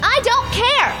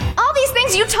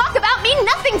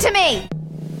to me!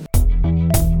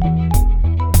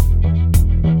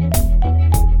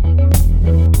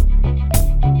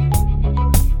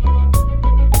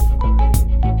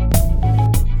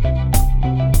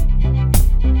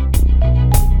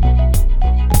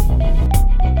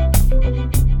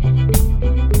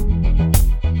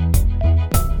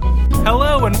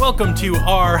 Hello and welcome to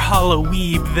our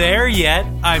Halloween There Yet.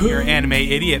 I'm your anime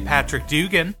idiot, Patrick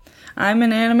Dugan. I'm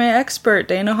an anime expert,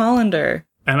 Dana Hollander.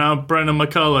 And I'm Brendan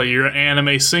McCullough, your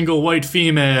anime single white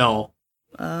female.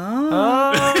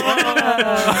 Oh.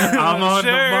 I'm on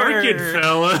the market,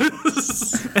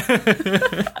 fellas.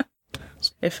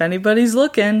 If anybody's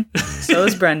looking, so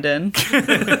is Brendan.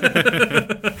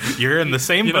 You're in the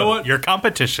same boat. Know what? Your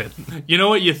competition. You know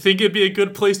what? You think it'd be a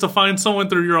good place to find someone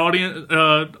through your audience,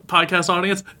 podcast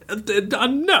audience?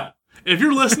 No. If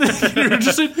you're listening and you're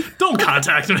interested, don't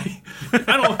contact me.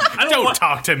 I Don't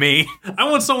talk to me. I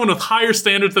want someone with higher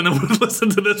standards than would listen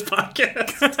to this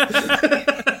podcast.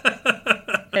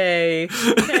 Hey,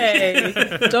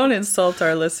 don't insult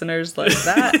our listeners like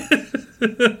that.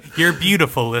 You're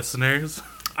beautiful, listeners.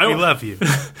 We love you.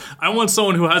 I want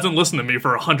someone who hasn't listened to me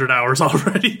for 100 hours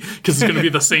already, because it's going to be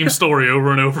the same story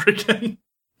over and over again.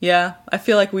 Yeah, I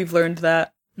feel like we've learned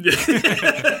that.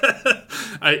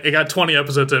 I got 20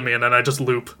 episodes in me, and then I just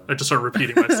loop. I just start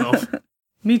repeating myself.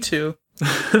 Me too.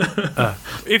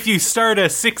 If you start a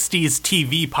 60s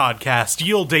TV podcast,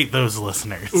 you'll date those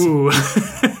listeners. Ooh.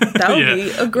 That would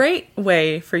be a great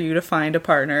way for you to find a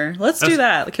partner. Let's do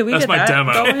that. Can we get that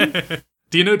demo. going?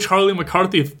 Do you know Charlie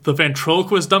McCarthy, the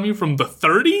ventriloquist dummy from the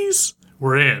 30s?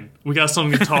 We're in. We got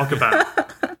something to talk about.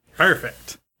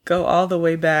 Perfect. Go all the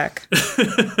way back.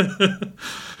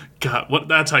 God,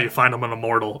 that's how you find I'm an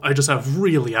immortal. I just have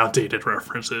really outdated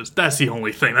references. That's the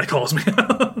only thing that calls me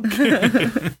out.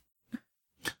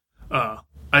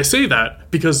 I say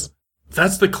that because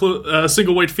that's the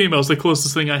single white female is the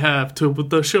closest thing I have to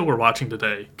the show we're watching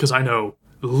today, because I know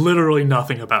literally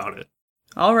nothing about it.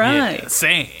 All right. Yeah,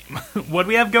 same. What do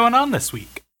we have going on this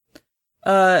week?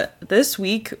 This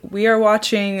week we are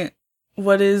watching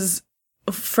what is,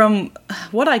 from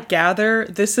what I gather,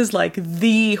 this is like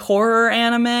the horror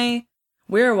anime.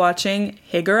 We're watching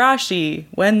Higurashi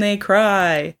When They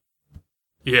Cry.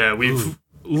 Yeah, we've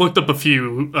looked up a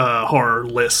few horror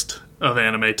list of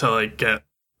anime to like get,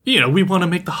 we want to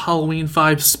make the Halloween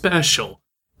 5 special.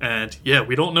 And yeah,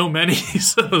 we don't know many,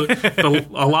 so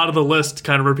a lot of the lists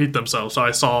kind of repeat themselves.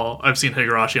 So I've seen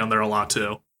Higurashi on there a lot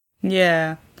too.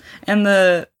 Yeah. And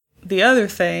the other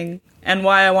thing, and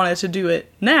why I wanted to do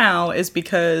it now, is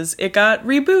because it got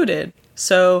rebooted.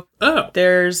 So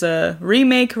there's a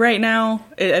remake right now.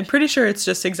 I'm pretty sure it's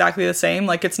just exactly the same.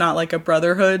 Like, it's not like a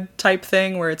Brotherhood type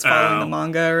thing where it's following the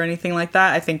manga or anything like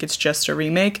that. I think it's just a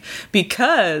remake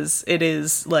because it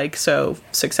is like so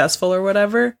successful or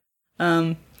whatever.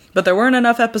 But there weren't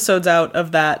enough episodes out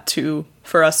of that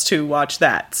for us to watch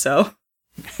that, so...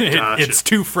 Gotcha. It's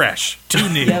too fresh, too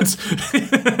new. Yep.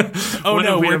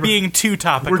 We're being too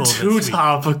topical. We're too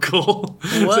topical.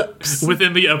 Whoops.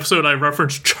 Within the episode, I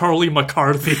referenced Charlie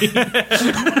McCarthy.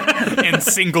 And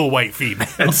single white female.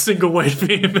 And single white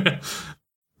female.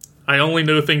 I only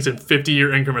know things in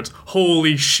 50-year increments.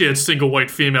 Holy shit, single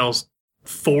white females.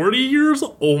 40 years?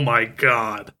 Oh my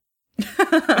god.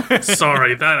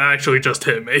 Sorry, that actually just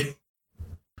hit me.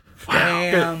 Wow.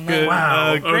 Damn. Good.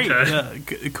 Wow. Great.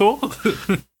 Okay. Cool.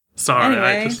 Sorry.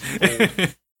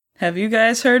 Anyway. Have you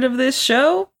guys heard of this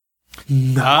show?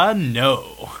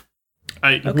 No.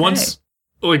 Once,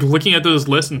 like, looking at those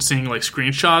lists and seeing, like,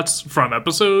 screenshots from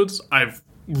episodes, I've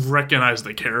recognized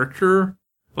the character.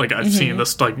 Like, I've seen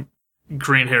this, like,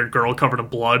 green-haired girl covered in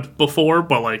blood before,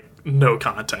 but, like, no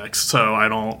context. So I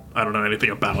don't know anything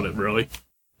about it, really.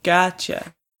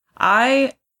 Gotcha.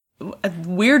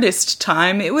 Weirdest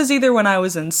time, it was either when I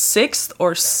was in 6th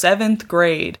or 7th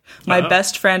grade. My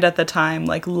best friend at the time,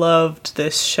 like, loved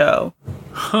this show.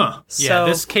 Huh. Yeah,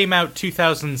 this came out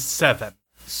 2007,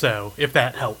 so if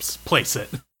that helps place it.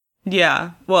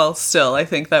 Yeah, well, still, I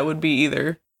think that would be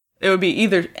either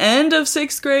end of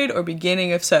 6th grade or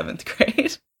beginning of 7th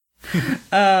grade.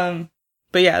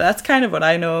 But yeah, that's kind of what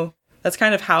I know. That's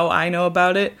kind of how I know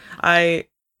about it. I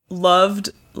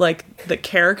loved, like, the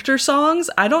character songs.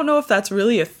 I don't know if that's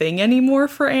really a thing anymore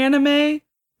for anime,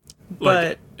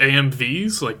 but... Like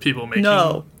AMVs? Like, people making...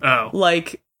 No. Oh.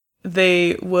 Like,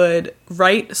 they would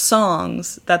write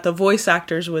songs that the voice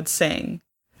actors would sing,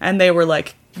 and they were,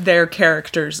 like, their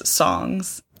characters'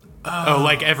 songs. Oh,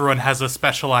 like everyone has a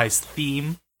specialized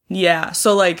theme? Yeah,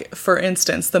 so, like, for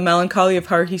instance, The Melancholy of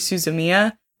Haruhi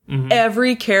Suzumiya,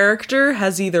 every character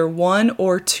has either 1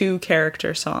 or 2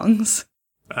 character songs.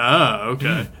 Ah,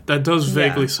 okay. That does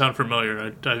vaguely sound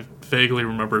familiar. I vaguely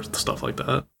remember stuff like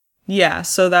that. Yeah,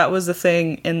 so that was the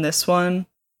thing in this one.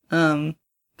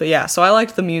 But yeah, so I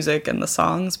liked the music and the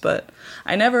songs, but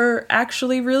I never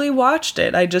actually really watched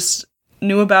it. I just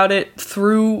knew about it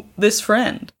through this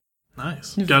friend.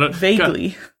 Nice.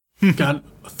 Vaguely. Got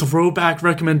a throwback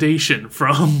recommendation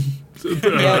from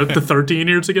the 13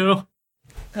 years ago.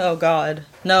 Oh, God.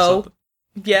 No.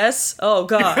 Yes. Oh,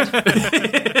 God.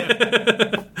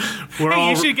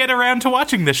 You should get around to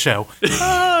watching the show.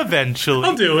 Eventually.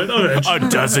 I'll do it. Eventually. A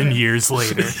dozen years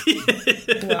later.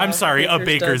 Wow, I'm sorry, a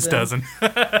baker's dozen.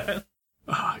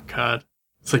 Oh, God.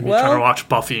 It's like me trying to watch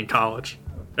Buffy in college.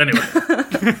 Anyway.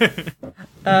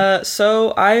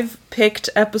 So I've picked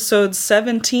episodes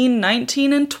 17,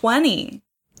 19, and 20.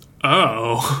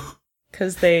 Oh.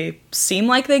 Because they seem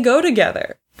like they go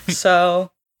together.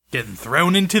 So... Getting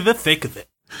thrown into the thick of it.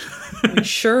 We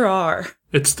sure are.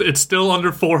 It's still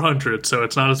under 400, so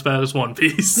it's not as bad as One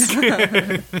Piece.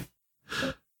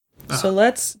 So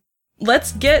let's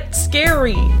get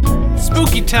scary.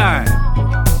 Spooky time.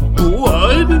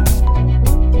 Blood?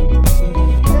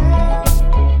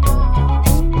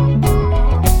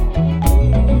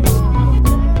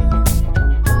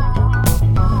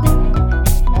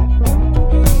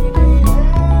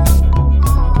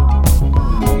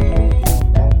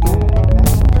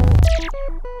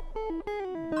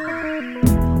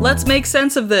 Let's make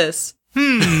sense of this.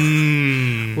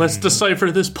 Let's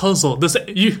decipher this puzzle.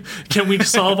 Can we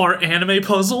solve our anime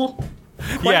puzzle?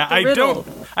 Yeah,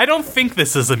 I don't think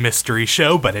this is a mystery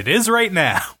show, but it is right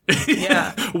now.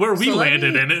 Yeah. Where we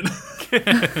landed in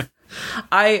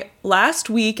it. Last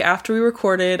week after we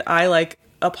recorded, I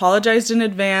apologized in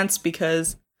advance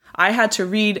because I had to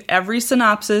read every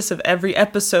synopsis of every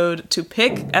episode to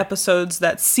pick episodes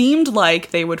that seemed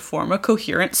like they would form a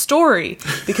coherent story,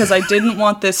 because I didn't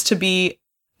want this to be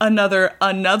another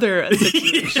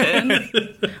situation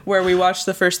where we watched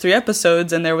the first 3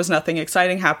 episodes and there was nothing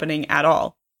exciting happening at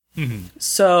all. Mm-hmm.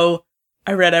 So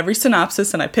I read every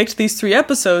synopsis and I picked these 3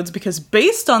 episodes because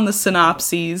based on the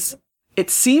synopses, it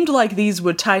seemed like these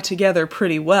would tie together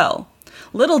pretty well.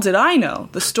 Little did I know,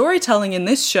 the storytelling in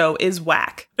this show is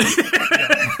whack.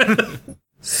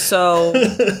 So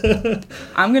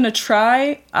I'm gonna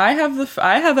try. I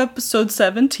have episode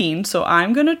 17, so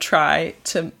I'm gonna try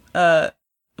to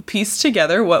piece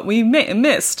together what we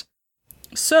missed.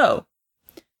 So,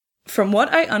 from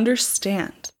what I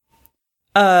understand,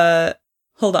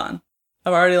 hold on,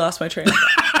 I've already lost my train of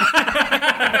thought.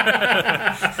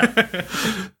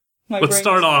 Let's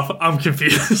start off. I'm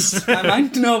confused.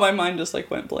 My mind just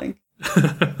went blank.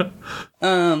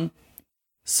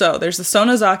 So there's the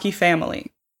Sonozaki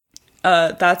family.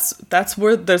 That's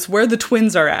where the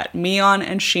twins are at, Mion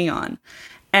and Shion.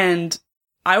 And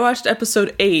I watched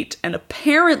episode 8, and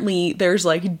apparently there's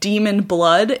demon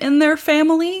blood in their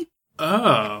family.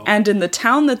 Oh. And in the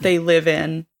town that they live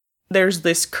in, there's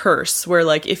this curse where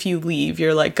if you leave,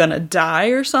 you're gonna die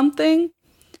or something.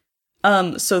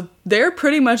 So they're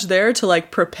pretty much there to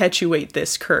perpetuate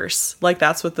this curse.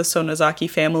 That's what the Sonozaki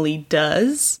family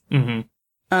does.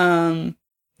 Mm-hmm.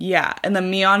 Yeah, and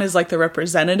then Mion is the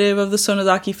representative of the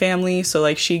Sonozaki family,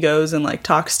 so she goes and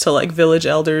talks to village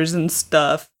elders and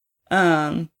stuff.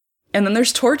 And then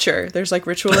there's torture. There's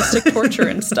ritualistic torture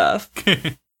and stuff.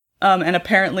 And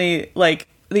apparently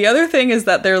the other thing is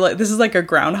that they're this is a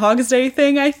Groundhog's Day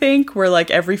thing, I think, where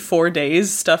every 4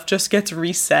 days stuff just gets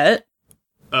reset.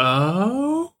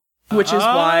 Oh, which is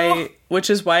why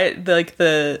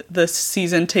the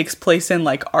season takes place in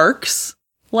arcs,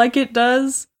 it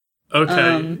does.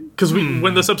 Okay, because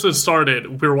when this episode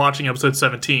started, we were watching episode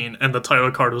 17, and the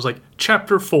title card was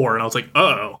Chapter 4, and I was like,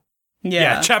 oh.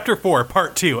 Yeah, Chapter 4,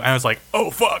 Part 2, and I was like, oh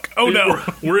fuck, oh no,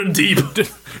 we're in deep.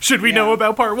 Should we know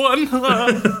about Part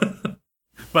 1?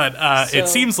 But it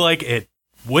seems like it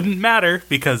wouldn't matter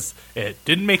because it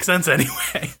didn't make sense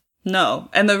anyway. No,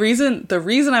 and the reason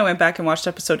I went back and watched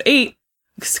episode 8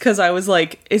 is because I was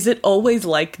is it always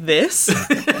like this?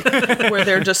 Where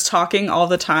they're just talking all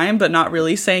the time but not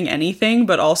really saying anything,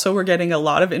 but also we're getting a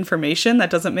lot of information that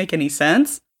doesn't make any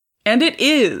sense? And it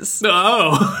is.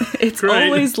 Oh, it's great.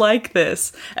 Always like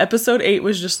this. Episode 8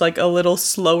 was just a little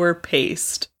slower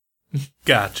paced.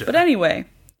 Gotcha. But anyway,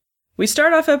 we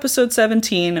start off episode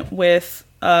 17 with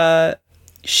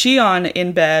Shion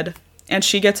in bed. And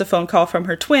she gets a phone call from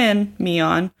her twin,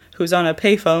 Mion, who's on a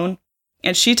payphone.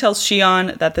 And she tells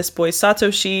Shion that this boy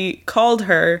Satoshi called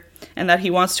her and that he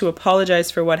wants to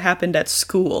apologize for what happened at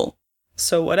school.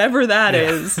 So whatever that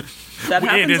is, that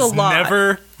happens a lot. It is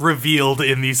never revealed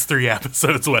in these 3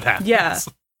 episodes what happens. Yeah.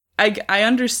 I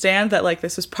understand that, like,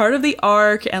 this is part of the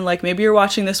arc, and, like, maybe you're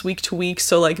watching this week to week,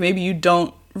 so, like, maybe you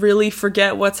don't really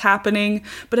forget what's happening,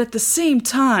 but at the same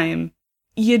time,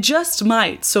 you just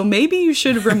might, so maybe you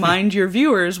should remind your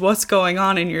viewers what's going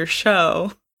on in your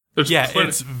show.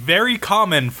 It's very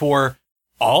common for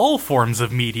all forms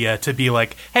of media to be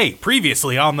like, hey,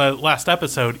 previously on the last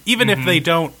episode, even if they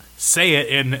don't say it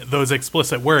in those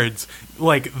explicit words,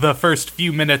 like the first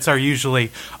few minutes are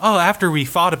usually, after we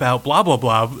fought about blah blah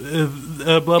blah,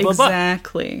 blah blah blah.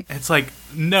 Exactly. It's like,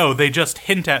 no, they just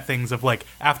hint at things of like,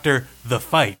 after the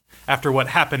fight, after what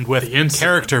happened with the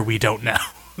character we don't know.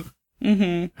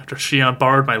 After Shion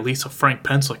borrowed my Lisa Frank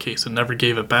pencil case and never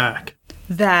gave it back.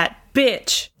 That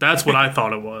bitch. That's what I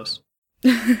thought it was.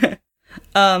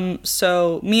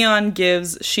 So Mion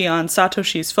gives Shion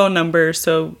Satoshi's phone number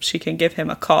so she can give him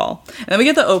a call. And then we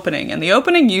get the opening, and the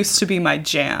opening used to be my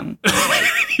jam.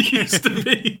 Used to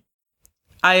be.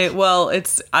 I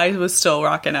was still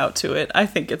rocking out to it. I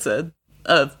think it's a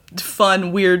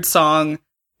fun, weird song,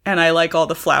 and I like all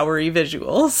the flowery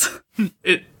visuals.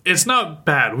 It's not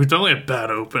bad. We definitely have bad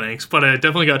openings, but I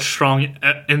definitely got strong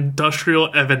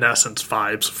industrial Evanescence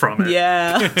vibes from it.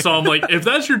 Yeah. So I'm like, if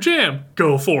that's your jam,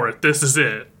 go for it. This is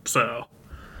it. So.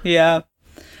 Yeah.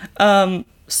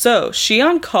 So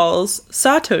Shion calls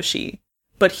Satoshi,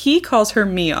 but he calls her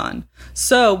Mion.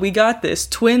 So we got this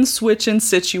twin switching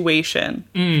situation.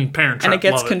 Parent trap. And it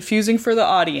gets confusing for the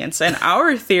audience. And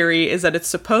our theory is that it's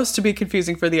supposed to be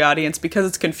confusing for the audience because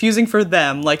it's confusing for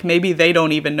them. Like, maybe they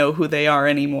don't even know who they are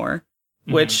anymore.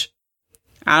 Which,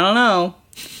 I don't know.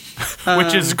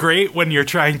 Which is great when you're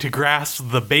trying to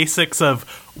grasp the basics of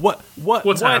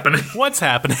what's happening. What's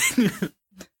happening.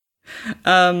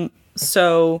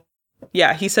 So,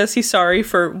 yeah, he says he's sorry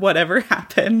for whatever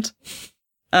happened.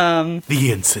 The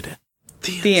incident.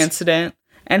 The incident.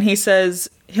 And he says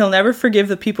he'll never forgive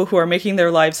the people who are making their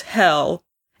lives hell,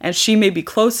 and she may be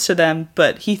close to them,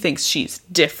 but he thinks she's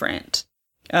different.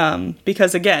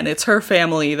 Because, again, it's her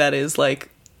family that is, like,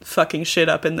 fucking shit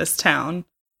up in this town.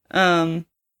 And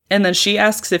then she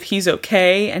asks if he's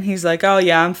okay, and he's like, oh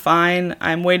yeah, I'm fine.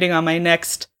 I'm waiting on my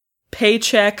next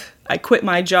paycheck. I quit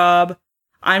my job.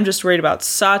 I'm just worried about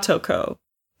Satoko.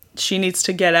 She needs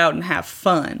to get out and have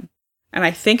fun. And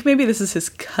I think maybe this is his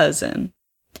cousin.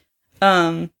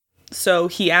 So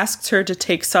he asks her to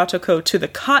take Satoko to the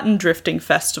Cotton Drifting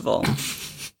Festival,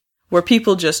 where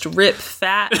people just rip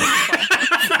fat.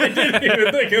 I didn't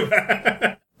even think of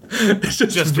that. It's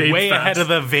just way ahead of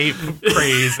the vape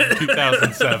craze in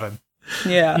 2007.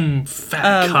 Yeah.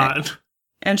 Fat cotton.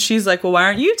 And she's like, well, why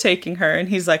aren't you taking her? And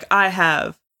he's like, I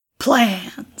have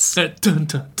plans. Dun, dun,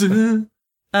 dun.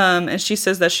 And she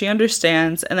says that she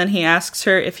understands, and then he asks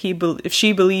her if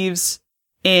she believes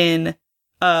in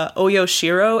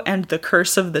Oyoshiro and the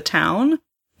curse of the town.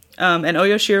 And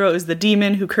Oyoshiro is the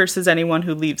demon who curses anyone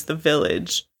who leaves the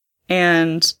village.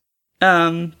 And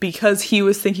because he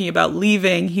was thinking about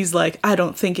leaving, he's like, I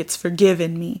don't think it's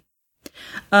forgiven me.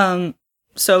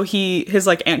 So his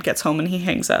like aunt gets home and he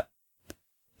hangs up.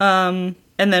 And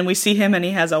then we see him and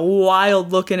he has a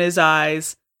wild look in his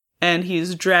eyes. And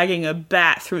he's dragging a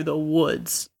bat through the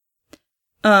woods.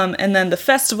 And then the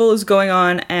festival is going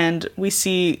on, and we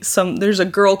see there's a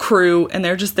girl crew, and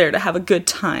they're just there to have a good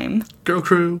time. Girl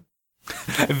crew.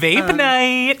 Vape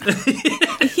night!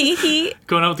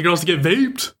 Going out with the girls to get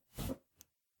vaped.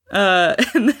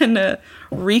 And then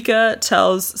Rika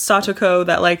tells Satoko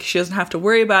that, like, she doesn't have to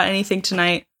worry about anything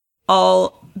tonight.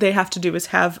 All they have to do is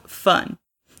have fun.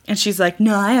 And she's like,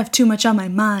 no, I have too much on my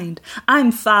mind.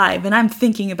 I'm 5 and I'm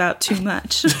thinking about too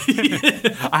much.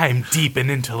 I'm deep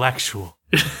and intellectual.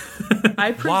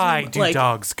 Why do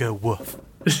dogs go woof?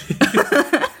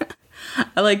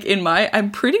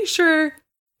 I'm pretty sure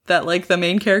that, like, the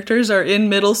main characters are in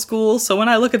middle school. So when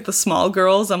I look at the small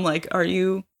girls, I'm like, are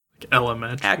you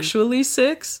elementary? Actually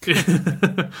 6?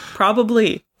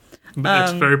 Probably.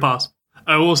 It's very possible.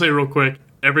 I will say real quick,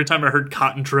 every time I heard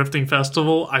Cotton Drifting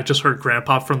Festival, I just heard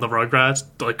Grandpa from the Rugrats,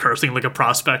 like, cursing like a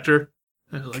prospector.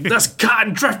 And like, that's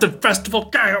Cotton Drifting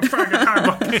Festival!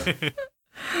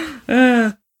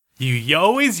 You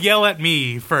always yell at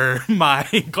me for my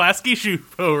Glasky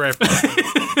Shupo reference.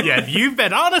 Yeah, you've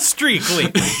been on a streak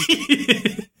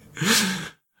lately.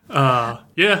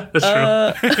 Yeah, that's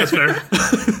true. That's fair.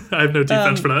 I have no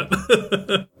defense for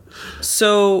that.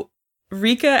 So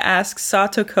Rika asks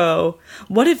Satoko,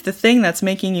 what if the thing that's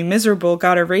making you miserable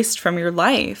got erased from your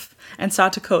life? And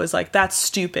Satoko is like, that's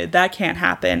stupid. That can't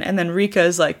happen. And then Rika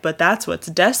is like, but that's what's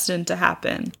destined to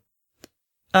happen.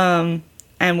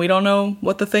 And we don't know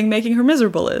what the thing making her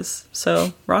miserable is.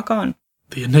 So rock on.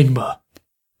 The enigma.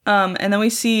 And then we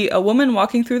see a woman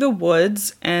walking through the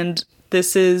woods, and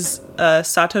this is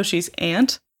Satoshi's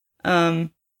aunt.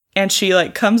 And she,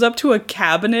 like, comes up to a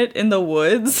cabinet in the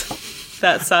woods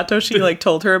that Satoshi, like,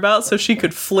 told her about so she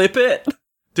could flip it.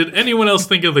 Did anyone else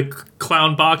think of the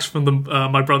clown box from the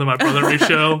My Brother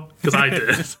show? Because I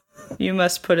did. You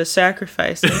must put a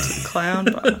sacrifice into the clown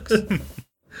box.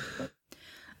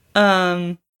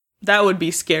 That would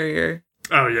be scarier.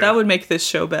 Oh, yeah. That would make this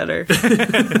show better.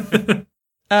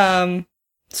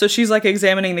 So she's, like,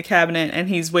 examining the cabinet, and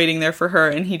he's waiting there for her,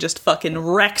 and he just fucking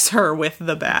wrecks her with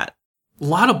the bat. A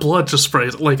lot of blood just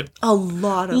sprays. Like, a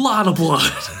lot of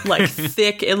blood. Like,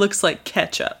 thick. It looks like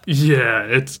ketchup. Yeah,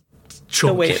 it's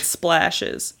chunky. The way it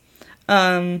splashes.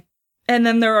 And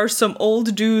then there are some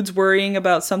old dudes worrying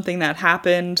about something that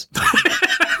happened.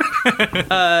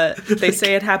 They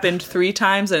say it happened 3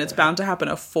 times and it's bound to happen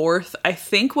a 4th. I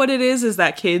think what it is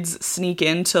that kids sneak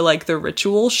into, like, the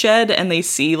ritual shed and they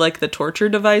see, like, the torture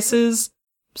devices.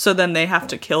 So then they have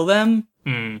to kill them.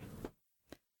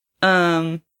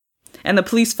 And the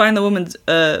police find the woman's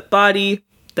body,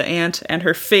 the aunt, and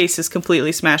her face is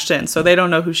completely smashed in. So they don't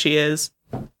know who she is.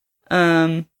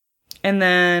 And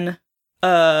then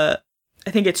I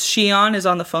think it's Shion is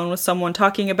on the phone with someone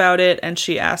talking about it, and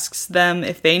she asks them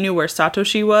if they knew where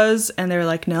Satoshi was, and they're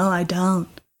like, no, I don't.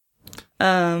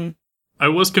 I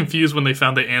was confused when they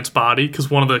found the aunt's body, because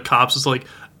one of the cops is like,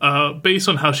 based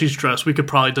on how she's dressed, we could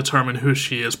probably determine who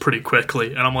she is pretty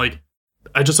quickly. And I'm like,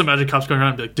 I just imagine cops going around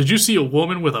and be like, did you see a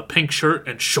woman with a pink shirt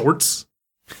and shorts?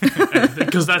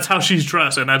 Because that's how she's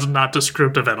dressed, and that's not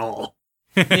descriptive at all.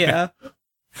 Yeah.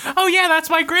 Oh yeah, that's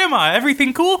my grandma.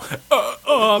 Everything cool?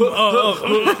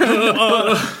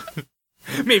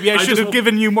 Maybe I should have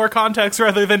given you more context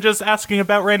rather than just asking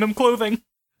about random clothing.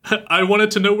 I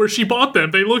wanted to know where she bought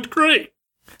them. They looked great.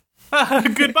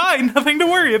 Goodbye. Nothing to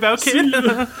worry about, kid.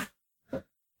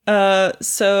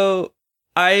 So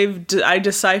I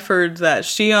deciphered that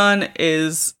Shion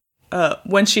is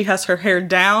when she has her hair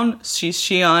down, she's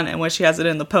Shion, and when she has it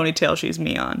in the ponytail, she's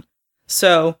Mion.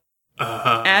 So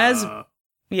as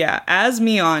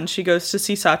Mion, she goes to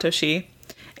see Satoshi,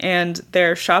 and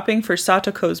they're shopping for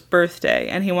Satoko's birthday,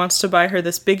 and he wants to buy her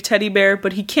this big teddy bear,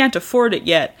 but he can't afford it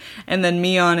yet. And then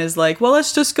Mion is like, well,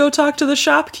 let's just go talk to the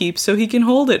shopkeep so he can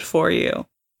hold it for you.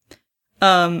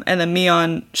 And then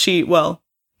Mion, she's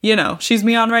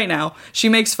Mion right now. She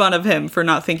makes fun of him for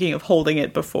not thinking of holding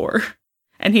it before.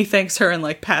 And he thanks her and,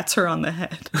 like, pats her on the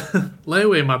head. Lay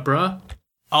away, my bruh.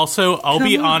 Also, I'll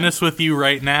be honest with you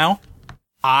right now.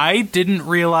 I didn't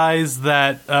realize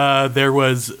that there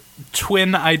was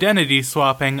twin identity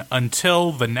swapping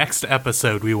until the next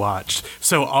episode we watched.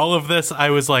 So all of this,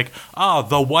 I was like,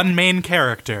 the one main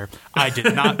character. I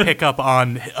did not pick up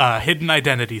on hidden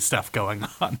identity stuff going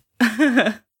on.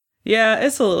 Yeah,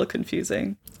 it's a little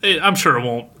confusing. I'm sure it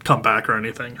won't come back or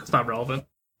anything. It's not relevant.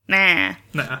 Nah.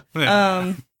 Yeah.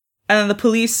 And then the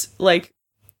police,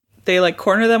 they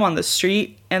corner them on the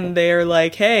street, and they're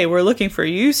like, hey, we're looking for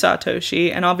you,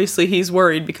 Satoshi. And obviously he's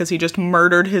worried because he just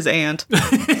murdered his aunt.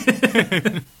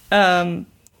 And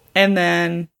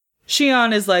then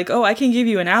Shion is like, oh, I can give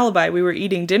you an alibi. We were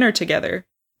eating dinner together.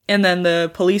 And then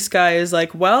the police guy is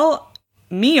like, well,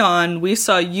 Mion, we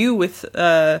saw you with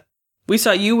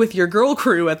your girl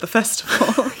crew at the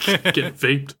festival. Get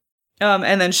vaped.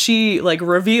 And then she,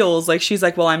 reveals, she's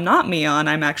like, well, I'm not Mion.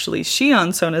 I'm actually Shion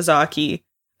Sonozaki.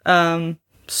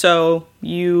 So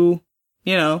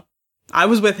I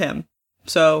was with him.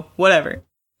 So whatever.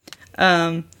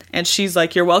 And she's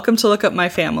like, you're welcome to look up my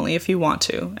family if you want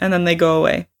to. And then they go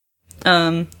away.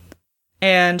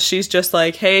 And she's just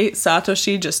like, hey,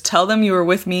 Satoshi, just tell them you were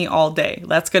with me all day.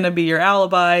 That's going to be your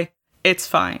alibi. It's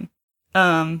fine.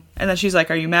 And then she's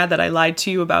like, are you mad that I lied to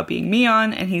you about being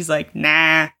Mion? And he's like,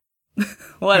 nah,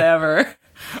 whatever.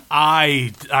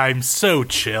 I'm so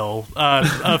chill.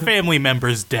 A family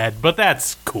member's dead, but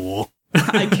that's cool.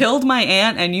 I killed my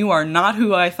aunt, and you are not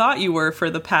who I thought you were for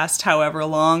the past however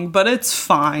long, but it's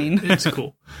fine. It's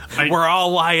cool. We're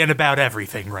all lying about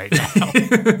everything right now.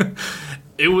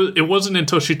 It wasn't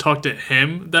until she talked to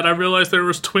him that I realized there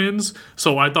was twins.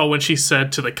 So I thought when she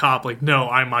said to the cop, no,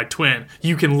 I'm my twin,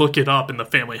 you can look it up in the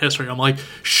family history. I'm like,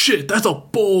 shit, that's a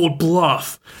bold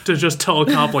bluff to just tell a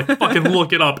cop, fucking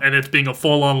look it up, and it's being a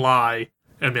full-on lie.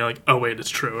 And be like, oh, wait, it's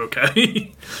true,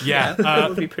 okay? Yeah, that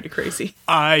would be pretty crazy.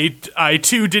 I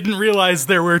too didn't realize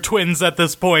there were twins at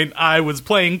this point. I was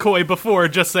playing coy before,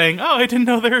 just saying, oh, I didn't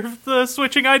know they're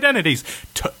switching identities.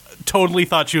 Totally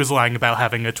thought she was lying about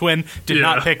having a twin. Did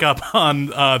not pick up on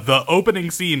the opening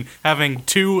scene having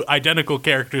two identical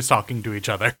characters talking to each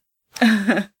other.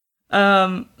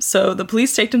 So the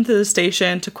police take them to the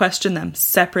station to question them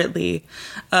separately.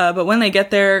 But when they get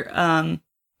there,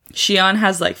 Shion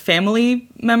has like family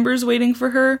members waiting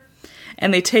for her,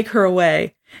 and they take her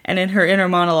away. And in her inner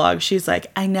monologue, she's like,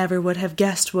 I never would have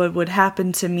guessed what would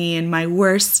happen to me in my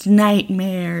worst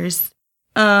nightmares.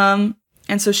 And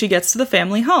so she gets to the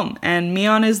family home, and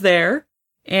Mion is there,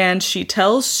 and she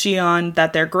tells Shion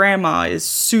that their grandma is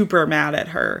super mad at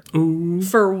her. Ooh.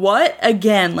 For what?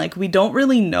 Again, like, we don't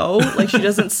really know. Like, she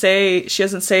doesn't say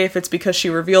if it's because she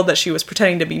revealed that she was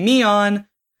pretending to be Mion.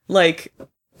 Like,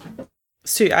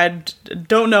 see, I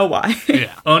don't know why.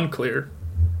 Yeah, unclear.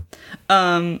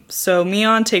 So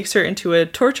Mion takes her into a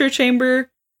torture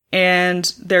chamber, and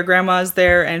their grandma's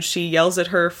there, and she yells at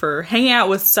her for hanging out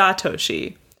with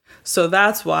Satoshi. So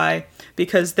that's why,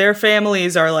 because their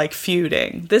families are, like,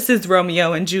 feuding. This is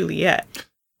Romeo and Juliet.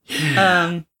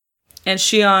 Yeah. And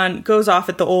Shion goes off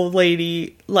at the old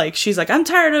lady, like, she's like, I'm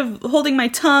tired of holding my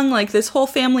tongue, like, this whole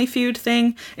family feud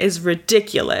thing is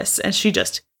ridiculous. And she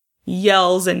just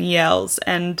yells and yells,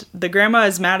 and the grandma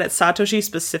is mad at Satoshi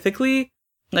specifically.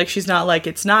 Like, she's not like,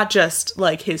 it's not just,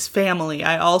 like, his family,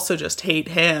 I also just hate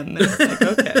him. And it's like,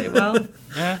 okay, well.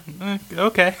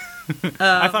 Okay.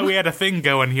 I thought we had a thing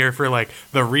going here for, like,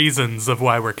 the reasons of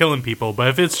why we're killing people, but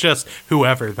if it's just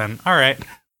whoever, then alright.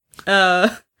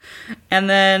 And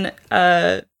then,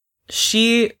 while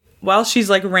she's,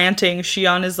 like, ranting,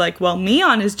 Shion is like, well,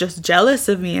 Mion is just jealous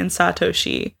of me and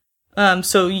Satoshi.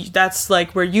 So that's,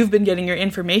 like, where you've been getting your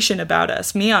information about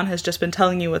us. Mion has just been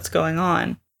telling you what's going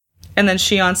on. And then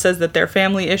Shion says that their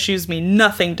family issues mean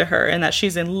nothing to her, and that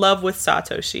she's in love with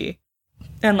Satoshi.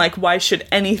 And, like, why should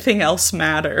anything else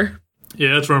matter?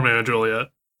 Yeah, it's Romeo and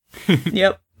Juliet.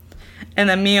 Yep. And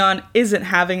then Mion isn't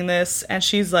having this, and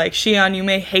she's like, Shion, you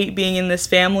may hate being in this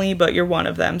family, but you're one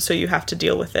of them, so you have to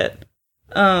deal with it.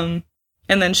 And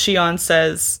then Shion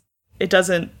says it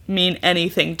doesn't mean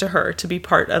anything to her to be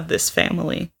part of this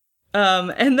family.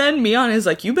 And then Mion is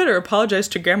like, you better apologize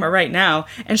to Grandma right now.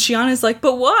 And Shion is like,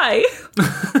 but why?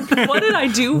 What did I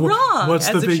do wrong? What's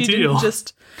the big deal?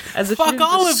 Fuck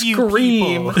all of you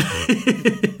people.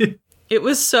 It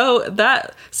was so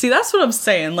see, that's what I'm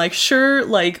saying. Like, sure,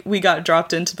 like, we got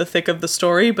dropped into the thick of the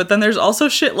story, but then there's also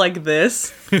shit like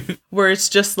this where it's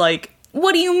just like,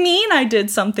 what do you mean I did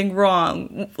something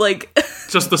wrong? Like,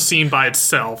 just the scene by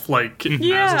itself, like,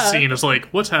 yeah. as a scene is like,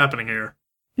 what's happening here?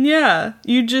 Yeah,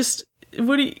 you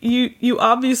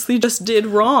obviously just did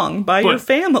wrong by your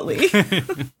family.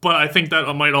 But I think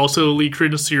that might also lead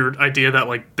credence to your idea that,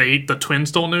 like, the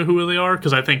twins don't know who they are,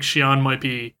 because I think Shion might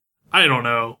be, I don't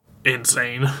know,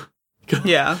 insane.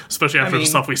 Yeah. Especially after the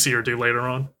stuff we see her do later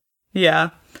on. Yeah.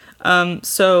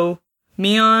 So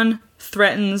Mion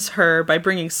threatens her by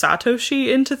bringing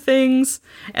Satoshi into things,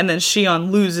 and then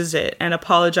Shion loses it and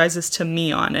apologizes to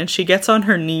Mion, and she gets on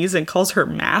her knees and calls her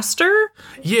master?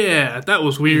 Yeah, that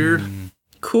was weird.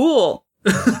 Cool.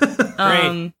 Great.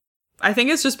 I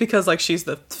think it's just because, like, she's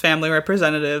the family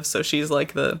representative, so she's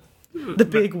like the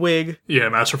big wig. Yeah,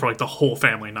 master for, like, the whole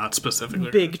family, not specifically.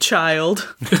 Big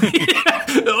child.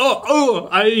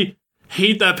 I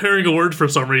hate that pairing of words for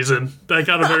some reason. That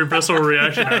got a very visceral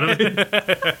reaction out of me.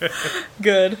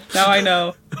 Good. Now I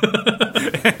know.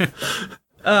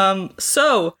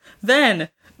 So then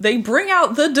they bring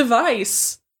out the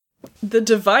device. The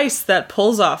device that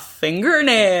pulls off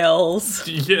fingernails.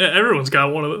 Yeah, everyone's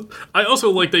got one of those. I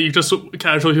also like that you just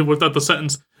casually whipped out the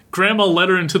sentence, Grandma led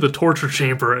her into the torture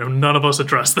chamber, and none of us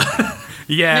addressed that.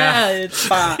 Yeah. Yeah, it's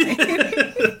fine.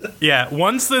 Yeah,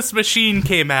 once this machine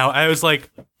came out, I was like,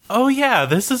 oh yeah,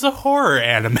 this is a horror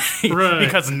anime. Right.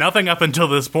 Because nothing up until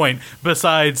this point,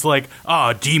 besides like,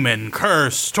 demon,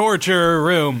 curse, torture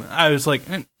room, I was like,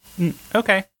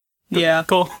 okay. Yeah.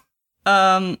 Cool.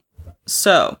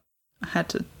 So, I had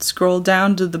to scroll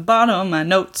down to the bottom of my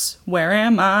notes. Where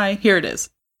am I? Here it is.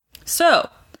 So,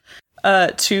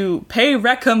 to pay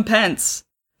recompense,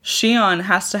 Shion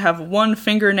has to have one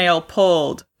fingernail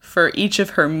pulled for each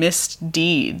of her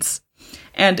misdeeds.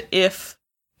 And if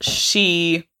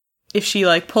she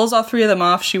like pulls all three of them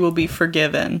off, she will be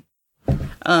forgiven.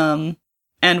 And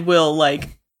will,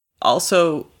 like,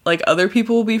 also, like, other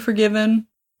people will be forgiven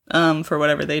for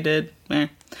whatever they did.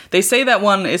 They say that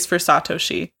one is for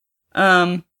Satoshi.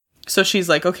 So she's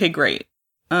like, okay, great.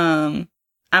 I'm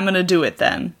gonna do it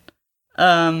then.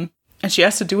 And she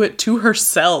has to do it to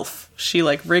herself. She,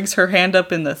 like, rigs her hand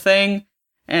up in the thing,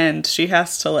 and she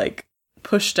has to, like,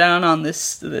 push down on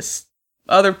this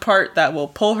other part that will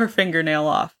pull her fingernail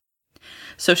off.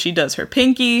 So she does her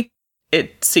pinky.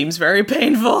 It seems very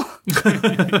painful.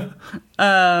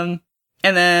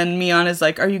 And then Mion is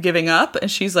like, are you giving up? And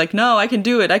she's like, no, I can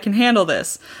do it. I can handle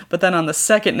this. But then on the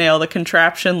second nail, the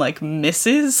contraption, like,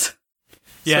 misses.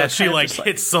 Yeah, So it she kind of like just,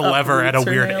 hits the lever at a uproots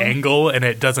her weird nail. angle and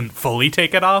it doesn't fully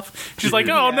take it off. She's like,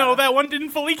 oh no, that one didn't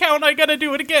fully count. I gotta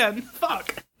do it again.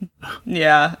 Fuck.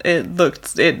 Yeah, it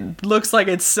looks like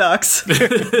it sucks.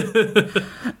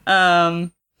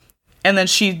 And then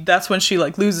that's when she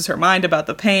like loses her mind about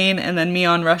the pain, and then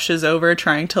Mion rushes over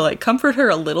trying to like comfort her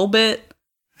a little bit.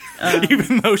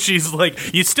 Even though she's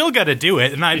like, you still gotta do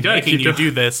it, and I'm making you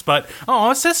do this, but,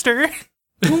 oh, sister.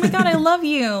 Oh my god, I love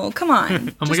you. Come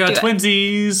on. Oh my god,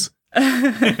 twinsies.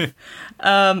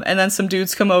 And then some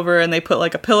dudes come over and they put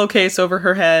like a pillowcase over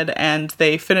her head and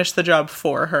they finish the job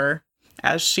for her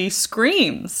as she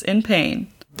screams in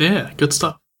pain. Yeah, good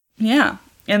stuff. Yeah.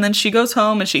 And then she goes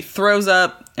home and she throws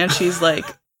up and she's like,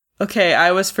 okay,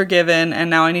 I was forgiven and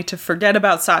now I need to forget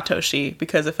about Satoshi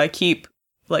because if I keep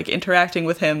like interacting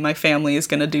with him, my family is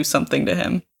going to do something to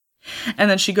him. And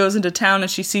then she goes into town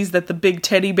and she sees that the big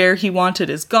teddy bear he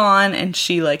wanted is gone and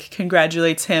she like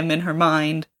congratulates him in her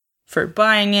mind for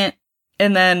buying it.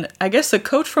 And then I guess a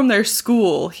coach from their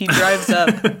school, he drives up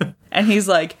and he's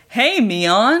like, hey,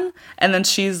 Mion. And then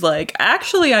she's like,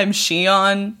 actually, I'm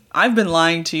Shion. I've been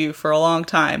lying to you for a long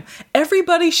time.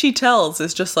 Everybody she tells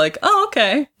is just like, oh,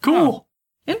 okay. Cool.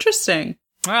 Interesting.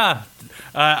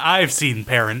 I've seen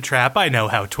Parent Trap. I know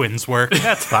how twins work.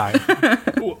 That's fine.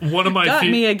 One of my Got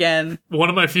me again. One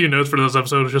of my few notes for this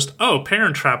episode is just, oh,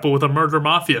 Parent Trap, but with a murder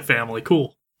mafia family.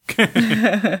 Cool.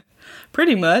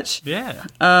 Pretty much. Yeah.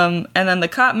 And then the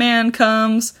cop man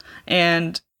comes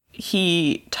and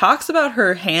he talks about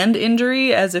her hand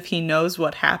injury as if he knows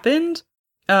what happened.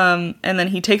 And then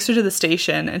he takes her to the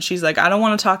station and she's like, I don't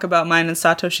want to talk about mine and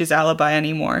Satoshi's alibi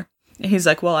anymore. And he's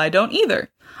like, well, I don't either.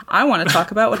 I want to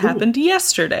talk about what happened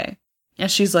yesterday.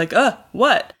 And she's like,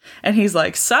 what? And he's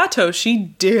like,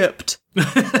 Satoshi dipped.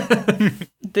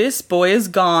 This boy is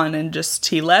gone and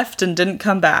he left and didn't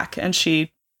come back. And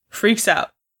she freaks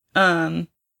out. And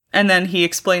then he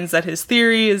explains that his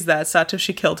theory is that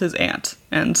Satoshi killed his aunt.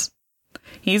 And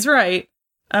he's right.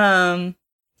 And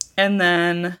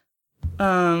then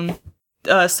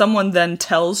someone then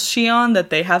tells Shion that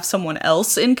they have someone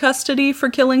else in custody for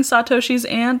killing Satoshi's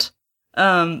aunt.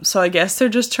 So I guess they're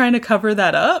just trying to cover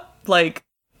that up. Like,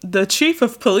 the chief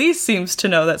of police seems to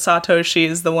know that Satoshi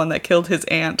is the one that killed his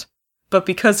aunt. But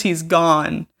because he's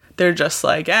gone, they're just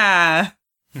like, we'll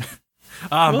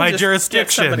my just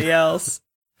jurisdiction. Get somebody else.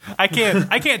 I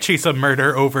can't chase a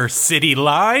murder over city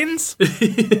lines.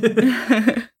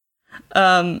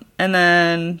 And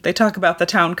then they talk about the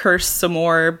town curse some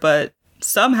more, but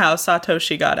somehow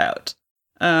Satoshi got out.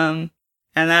 And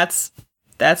that's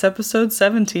episode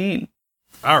 17.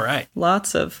 All right.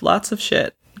 Lots of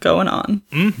shit going on.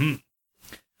 Mm-hmm.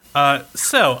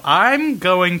 So I'm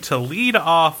going to lead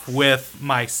off with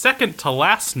my second to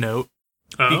last note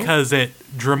because it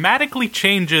dramatically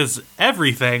changes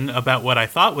everything about what I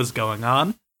thought was going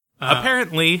on.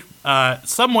 Apparently,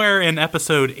 somewhere in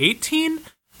episode 18,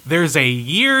 there's a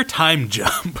year time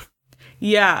jump.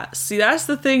 Yeah, see, that's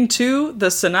the thing, too.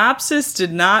 The synopsis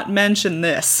did not mention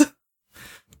this.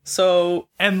 So,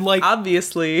 and like,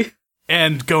 obviously.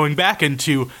 And going back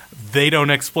into, they don't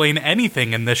explain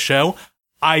anything in this show,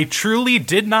 I truly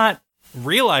did not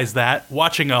realize that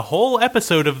watching a whole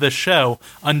episode of this show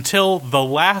until the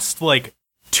last,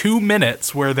 2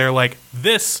 minutes where they're like,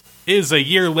 this is a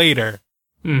year later.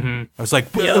 Mm-hmm. I was like,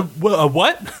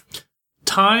 what?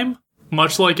 Time,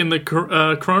 much like in the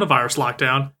coronavirus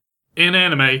lockdown, in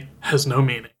anime, has no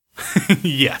meaning.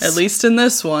 Yes. At least in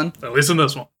this one.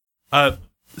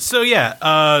 So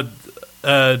yeah,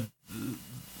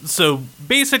 so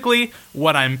basically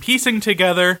what I'm piecing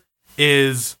together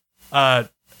is, at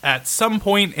some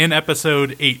point in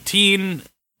episode 18,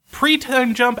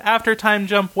 pre-time jump, after time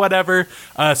jump, whatever,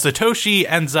 Satoshi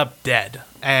ends up dead,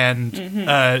 and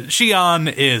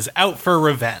Shion is out for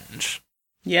revenge.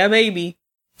 Yeah, baby.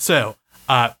 So,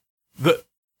 that's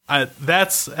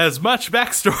as much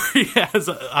backstory as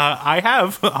I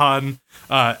have on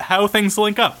how things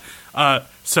link up.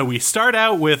 So we start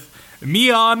out with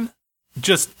Mion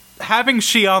just having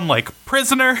Shion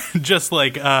prisoner, just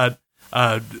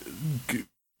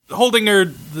holding her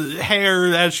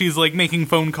hair as she's making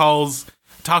phone calls,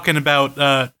 talking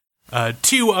about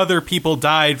 2 other people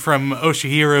died from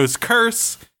Oshihiro's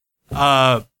curse.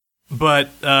 But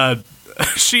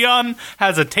Shion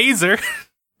has a taser.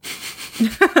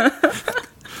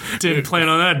 Didn't plan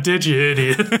on that, did you,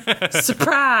 idiot?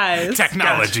 Surprise!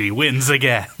 Technology wins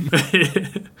again.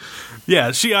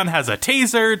 Yeah, Shion has a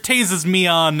taser, tases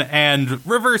Mion, and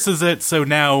reverses it, so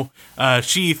now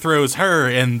she throws her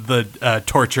in the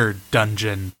torture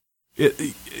dungeon.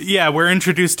 Yeah, we're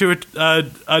introduced to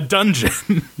a dungeon.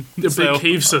 The big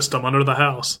cave system under the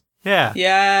house. Yeah.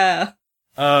 Yeah.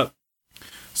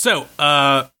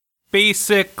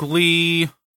 Basically,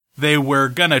 they were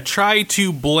gonna try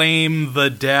to blame the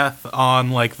death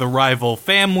on, like, the rival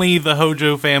family, the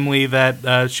Hojo family that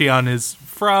Shion is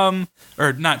from.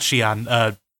 Or, not Shion,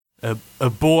 a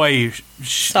boy...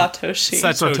 Satoshi.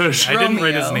 I didn't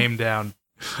write his name down.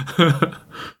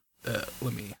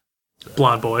 Let me...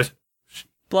 Blonde boy.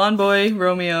 Blonde boy,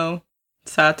 Romeo,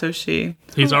 Satoshi.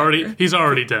 He's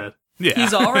already dead. Yeah.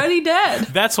 He's already dead.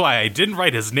 That's why I didn't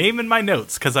write his name in my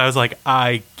notes, because I was like,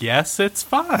 I guess it's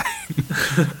fine.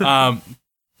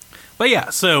 But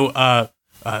yeah, so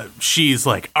she's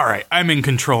like, all right, I'm in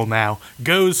control now.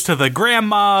 Goes to the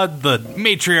grandma, the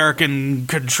matriarch in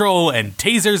control, and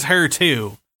tasers her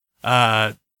too.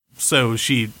 So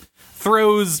she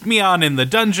throws Mion in the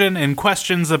dungeon and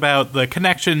questions about the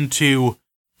connection to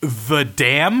the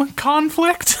dam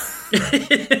conflict.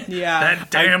 Yeah.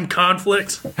 That damn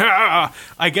conflict.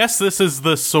 I guess this is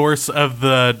the source of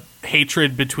the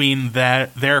hatred between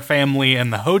their family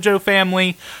and the Hojo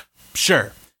family.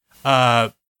 Sure.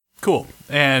 Cool.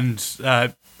 And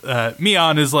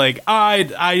Mion is like,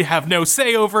 I have no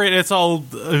say over it. It's all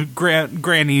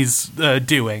Granny's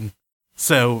doing.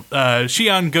 So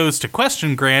Shion goes to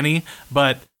question Granny,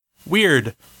 but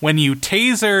weird, when you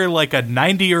taser like a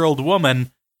 90-year-old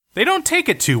woman, they don't take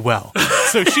it too well.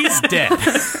 So she's dead.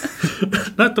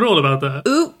 Not thrilled about that.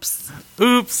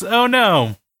 Oops. Oh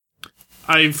no.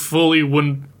 I fully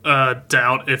wouldn't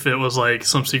doubt if it was like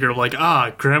some secret of like,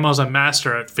 grandma's a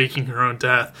master at faking her own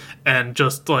death and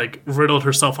just like riddled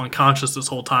herself unconscious this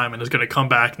whole time and is going to come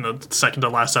back in the second to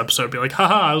last episode and be like,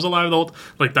 haha, I was alive the whole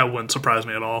like, that wouldn't surprise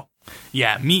me at all.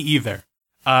 Yeah, me either.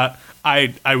 I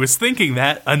was thinking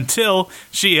that until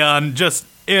Shion, just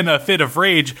in a fit of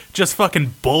rage, just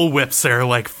fucking bullwhips her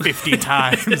like 50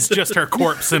 times, just her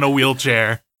corpse in a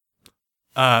wheelchair.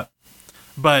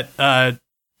 But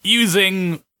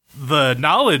using the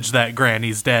knowledge that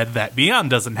Granny's dead that Mion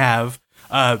doesn't have,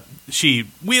 she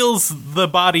wheels the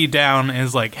body down and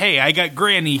is like, hey, I got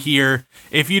Granny here.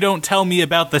 If you don't tell me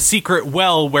about the secret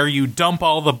well where you dump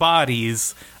all the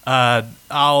bodies,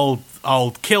 I'll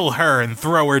kill her and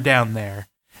throw her down there.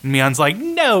 And Mion's like,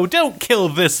 no, don't kill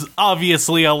this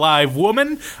obviously alive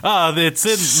woman. It's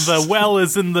in the well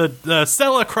is in the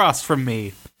cell across from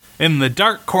me, in the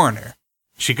dark corner.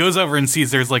 She goes over and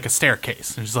sees there's like a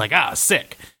staircase, and she's like,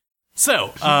 sick.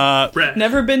 So,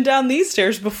 never been down these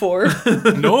stairs before.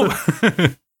 Nope.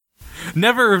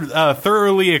 Never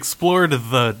thoroughly explored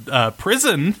the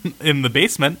prison in the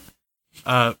basement.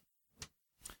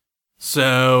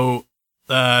 So,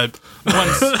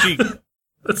 once she...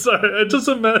 Sorry, I just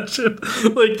imagine,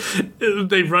 like,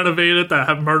 they renovate it,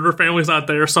 that murder family's not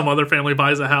there, some other family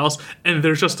buys a house, and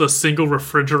there's just a single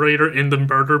refrigerator in the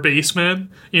murder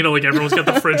basement. You know, like, everyone's got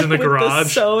the fridge in the garage. The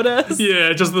sodas.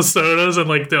 Yeah, just the sodas and,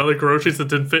 like, the other groceries that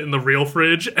didn't fit in the real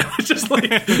fridge. And it's just, like,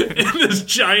 in this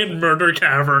giant murder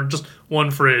cavern, just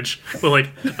one fridge with, like,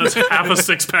 half a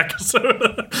six-pack of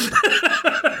soda.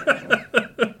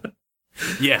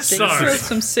 Yes, they throw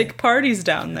some sick parties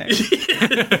down there.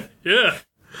 Yeah.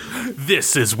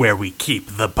 This is where we keep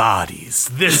the bodies.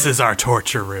 This is our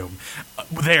torture room.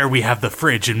 There we have the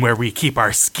fridge and where we keep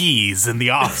our skis in the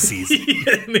off-season.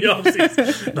 Yeah, in the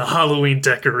off-season. The Halloween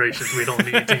decorations we don't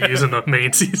need to use in the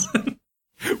main season.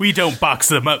 We don't box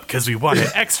them up because we want it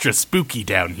extra spooky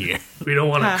down here. We don't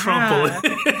want to crumple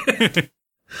it.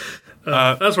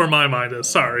 That's where my mind is.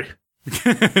 Sorry.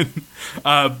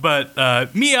 But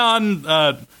Mion,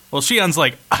 Shion's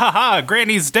like, haha,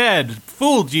 Granny's dead.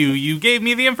 Fooled you. You gave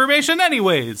me the information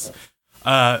anyways.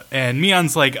 And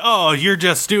Mion's like, oh, you're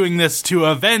just doing this to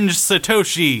avenge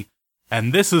Satoshi.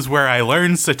 And this is where I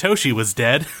learned Satoshi was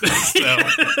dead.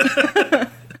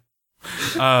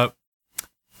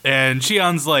 And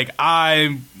Shion's like,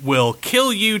 I will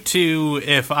kill you two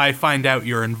if I find out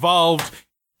you're involved.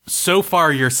 So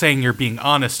far, you're saying you're being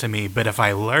honest to me, but if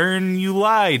I learn you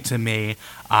lied to me,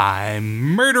 I'm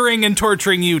murdering and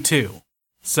torturing you too.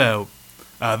 So,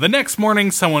 the next morning,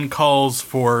 someone calls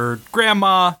for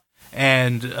Grandma,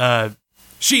 and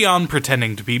Shion,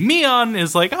 pretending to be Mion,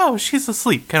 is like, oh, she's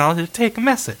asleep, can I take a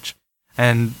message?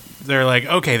 And they're like,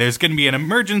 okay, there's gonna be an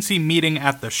emergency meeting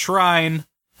at the shrine.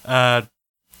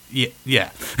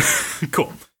 Yeah.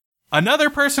 Cool.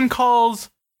 Another person calls.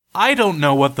 I don't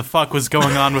know what the fuck was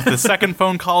going on with the second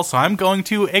phone call, so I'm going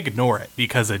to ignore it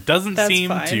because it doesn't seem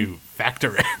to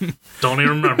factor in. Don't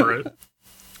even remember it.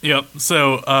 Yep.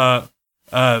 So,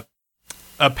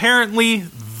 apparently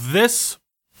this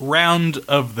round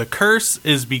of the curse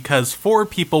is because 4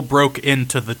 people broke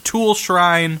into the Tool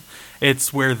Shrine.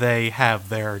 It's where they have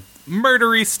their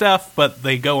murdery stuff, but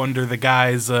they go under the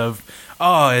guise of,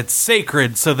 oh, it's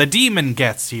sacred, so the demon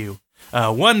gets you.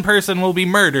 One person will be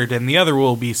murdered and the other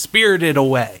will be spirited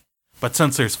away. But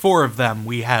since there's 4 of them,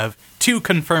 we have 2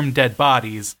 confirmed dead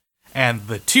bodies, and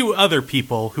the 2 other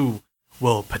people who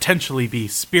will potentially be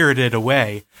spirited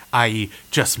away, i.e.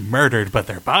 just murdered, but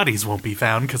their bodies won't be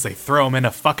found because they throw them in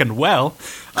a fucking well,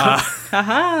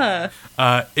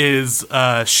 is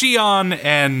Shion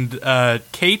and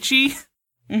Keiichi.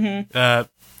 Mm-hmm.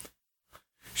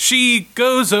 She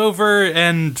goes over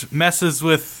and messes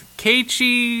with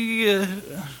Keiichi,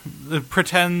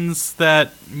 pretends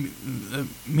that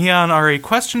Mion already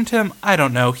questioned him. I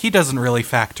don't know. He doesn't really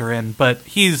factor in, but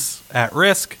he's at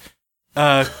risk.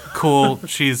 Cool.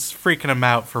 She's freaking him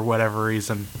out for whatever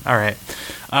reason. All right.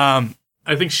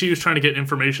 I think she was trying to get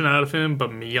information out of him,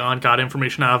 but Mion got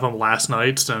information out of him last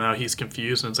night, so now he's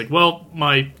confused, and it's like, well,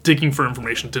 my digging for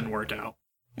information didn't work out.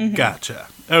 Mm-hmm. Gotcha.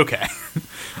 Okay.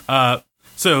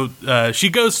 So she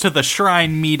goes to the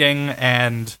shrine meeting,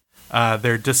 and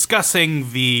they're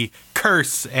discussing the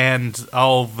curse and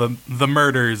all the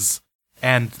murders.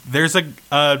 And there's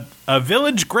a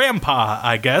village grandpa,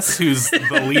 I guess, who's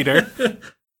the leader.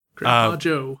 Grandpa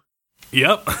Joe.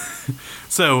 Yep.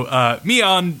 So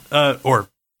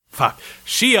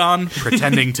Shion,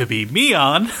 pretending to be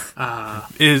Mion,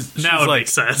 is now it like,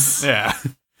 makes sense. Yeah.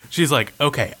 She's like,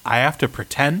 okay, I have to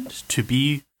pretend to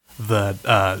be the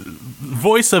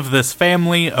voice of this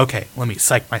family. Okay, let me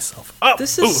psych myself up.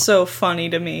 This is so funny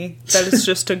to me that it's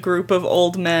just a group of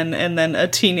old men and then a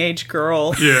teenage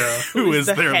girl. Yeah. who is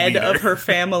the their head leader. of her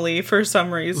family for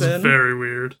some reason. It's very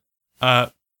weird.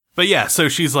 But yeah, so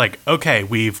she's like, okay,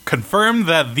 we've confirmed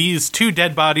that these 2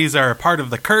 dead bodies are a part of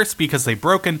the curse because they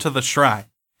broke into the shrine.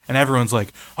 And everyone's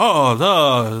like,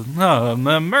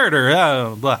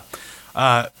 murder, blah.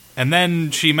 And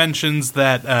then she mentions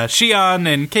that Shion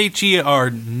and Keiichi are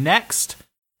next,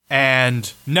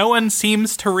 and no one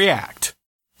seems to react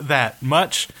that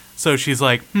much. So she's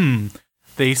like,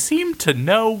 they seem to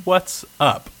know what's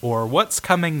up, or what's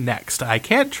coming next. I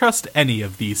can't trust any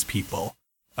of these people.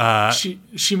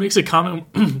 She makes a comment.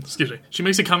 Excuse me. She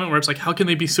makes a comment where it's like, how can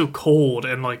they be so cold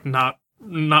and like not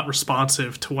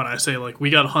responsive to when I say like we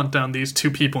gotta hunt down these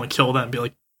 2 people and kill them? And be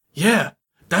like, yeah,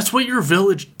 that's what your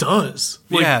village does.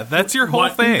 Like, yeah, that's your whole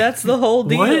thing. That's the whole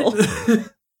deal.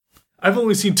 I've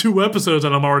only seen 2 episodes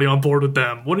and I'm already on board with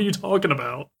them. What are you talking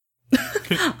about?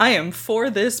 I am for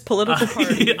this political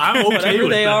party. I'm okay whatever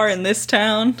with they that. are in this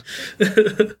town.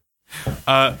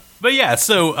 But yeah,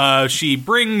 so she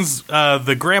brings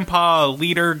the grandpa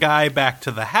leader guy back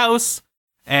to the house,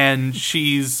 and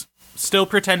she's still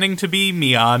pretending to be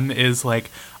Mion, is like,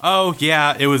 oh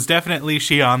yeah, it was definitely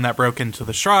Shion that broke into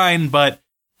the shrine, but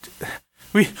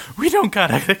we don't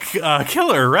gotta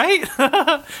kill her, right?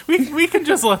 we can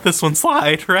just let this one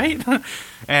slide, right?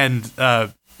 And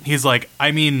he's like,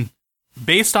 I mean,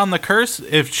 based on the curse,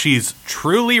 if she's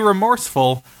truly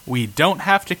remorseful, we don't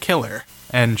have to kill her.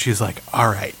 And she's like, all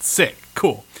right, sick,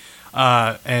 cool.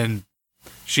 And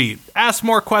she asks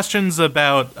more questions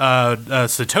about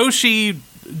Satoshi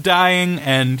dying,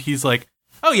 and he's like,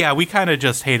 oh yeah, we kind of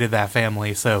just hated that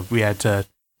family, so we had to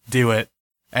do it.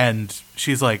 And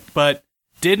she's like, but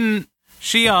didn't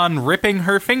Shion ripping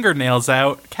her fingernails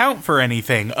out count for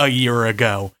anything a year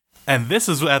ago? And this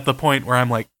is at the point where I'm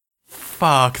like,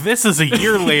 fuck, this is a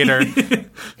year later.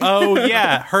 Oh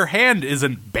yeah, her hand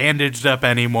isn't bandaged up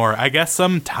anymore. I guess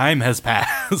some time has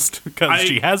passed because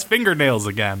she has fingernails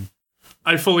again.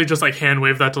 I fully just like hand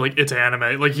wave that to like it's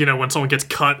anime. Like, you know, when someone gets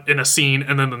cut in a scene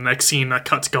and then the next scene that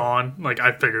cut's gone. Like,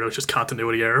 I figured it was just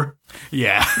continuity error.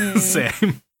 Yeah,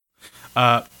 same.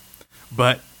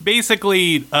 But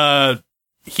basically,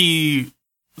 he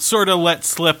sort of let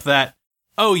slip that,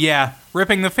 oh yeah,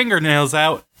 ripping the fingernails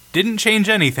out didn't change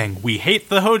anything. We hate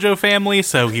the Hojo family,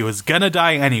 so he was gonna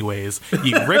die anyways.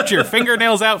 You ripped your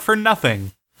fingernails out for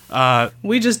nothing.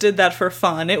 We just did that for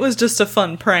fun. It was just a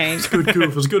fun prank. Good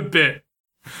goof. It was a good bit.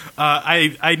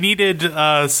 I needed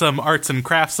some arts and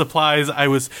crafts supplies. I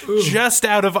was just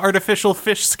out of artificial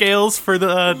fish scales for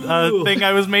the thing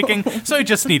I was making, so I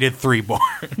just needed 3 more.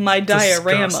 My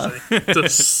diorama.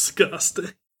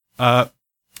 Disgusting.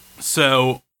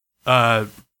 So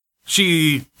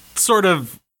she sort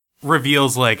of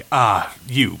reveals like,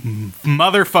 you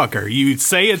motherfucker, you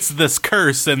say it's this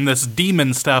curse and this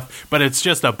demon stuff, but it's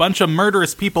just a bunch of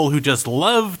murderous people who just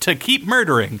love to keep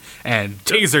murdering, and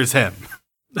tasers him.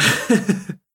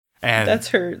 And that's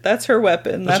her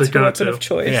weapon. That's her weapon of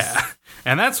choice. Yeah.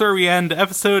 And that's where we end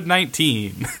episode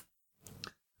 19.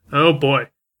 Oh boy.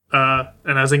 And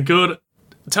as in good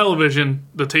television,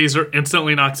 the taser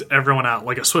instantly knocks everyone out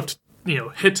like a swift,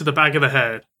 hit to the back of the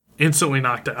head. instantly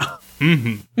knocked out.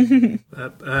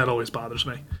 That always bothers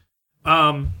me.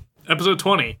 Episode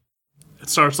 20. It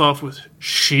starts off with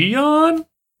Shion,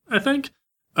 I think,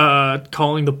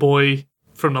 calling the boy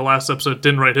from the last episode,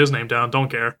 didn't write his name down,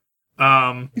 don't care,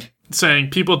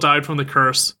 saying people died from the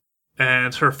curse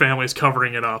and her family's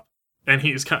covering it up, and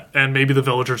and maybe the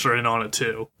villagers are in on it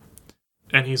too.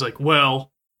 And he's like,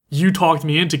 well, you talked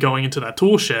me into going into that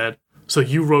tool shed, so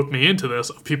you roped me into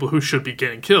this of people who should be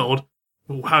getting killed.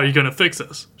 How are you going to fix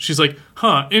this? She's like,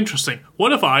 huh, interesting.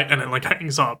 What if I... And then, like,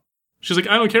 hangs up. She's like,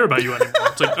 I don't care about you anymore.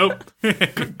 It's like, oh,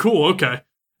 cool, okay.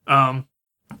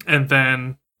 And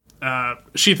then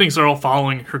she thinks they're all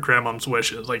following her grandmom's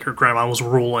wishes. Like, her grandma was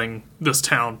ruling this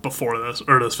town before this,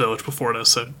 or this village before this,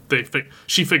 so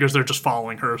she figures they're just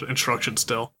following her instructions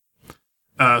still.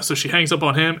 So she hangs up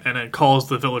on him and then calls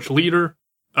the village leader.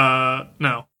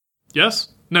 No. Yes?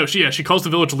 No, she calls the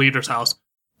village leader's house,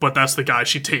 but that's the guy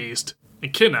she tased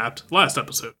and kidnapped last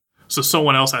episode. So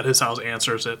someone else at his house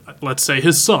answers it. Let's say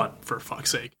his son, for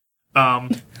fuck's sake.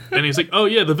 And he's like, oh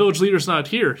yeah, the village leader's not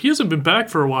here. He hasn't been back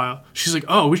for a while. She's like,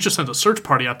 oh, we just sent a search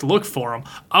party out to look for him.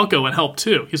 I'll go and help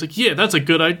too. He's like, yeah, that's a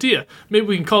good idea. Maybe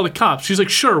we can call the cops. She's like,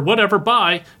 sure, whatever,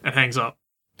 bye. And hangs up.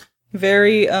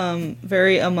 Very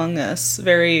Among Us.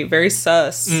 Very, very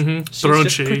sus. Mm-hmm.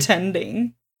 She's just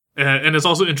pretending. And it's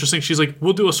also interesting, she's like,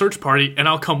 we'll do a search party, and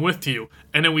I'll come with you.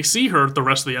 And then we see her the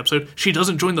rest of the episode. She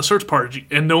doesn't join the search party,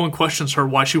 and no one questions her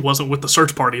why she wasn't with the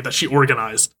search party that she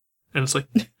organized. And it's like,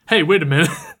 hey, wait a minute.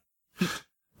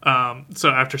 So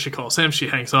after she calls him, she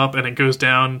hangs up, and it goes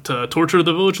down to torture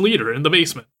the village leader in the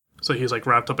basement. So he's, like,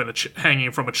 wrapped up in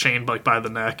hanging from a chain, like, by the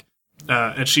neck.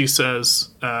 And she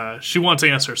says, she wants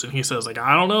answers, and he says, like,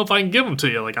 I don't know if I can give them to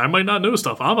you. Like, I might not know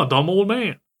stuff. I'm a dumb old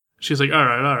man. She's like, all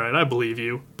right, I believe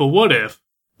you. But what if,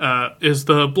 is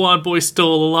the blonde boy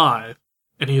still alive?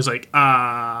 And he's like,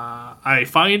 I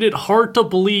find it hard to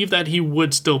believe that he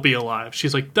would still be alive.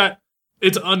 She's like,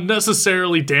 it's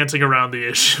unnecessarily dancing around the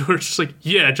issue. We're just like,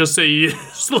 yeah, just say he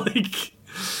is. Like,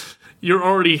 you're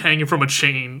already hanging from a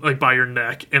chain, like, by your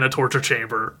neck in a torture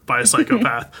chamber by a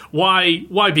psychopath.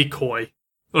 Why be coy?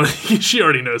 She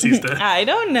already knows he's dead. I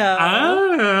don't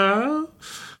know.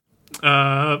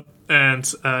 And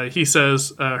he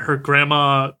says her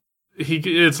grandma,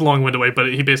 it's a long-winded way,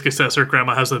 but he basically says her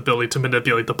grandma has the ability to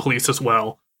manipulate the police as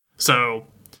well. So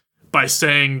by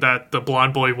saying that the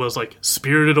blonde boy was, like,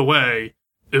 spirited away,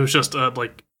 it was just a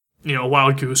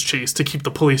wild goose chase to keep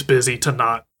the police busy to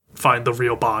not find the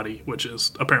real body, which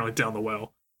is apparently down the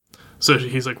well. So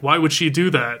he's like, why would she do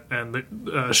that? And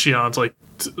Shion's like,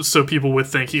 so people would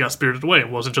think he got spirited away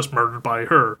and wasn't just murdered by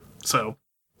her. So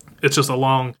it's just a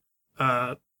long...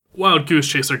 wild goose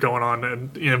chaser going on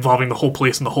and involving the whole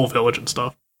place and the whole village and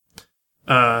stuff.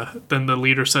 Then the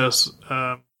leader says,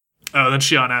 then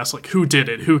Shion asks, like, who did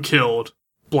it? Who killed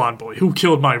Blonde Boy? Who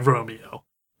killed my Romeo?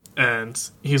 And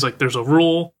he's like, there's a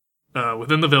rule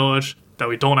within the village that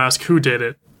we don't ask who did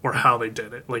it or how they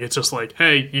did it. Like, it's just like,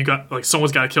 hey,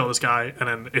 someone's got to kill this guy, and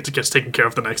then it gets taken care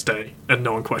of the next day, and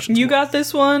no one questions. You got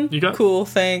this one? You got cool,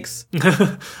 thanks.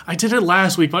 I did it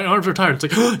last week. My arms are tired.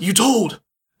 It's like, you told!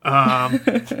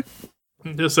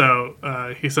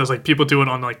 So he says, like, people do it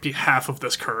on, like, behalf of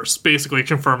this curse, basically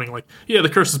confirming, like, yeah, the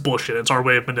curse is bullshit. It's our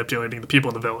way of manipulating the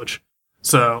people in the village.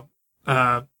 So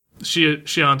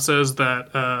Shion says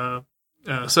that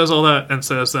says all that and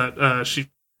says that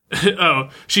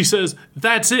she says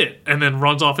that's it, and then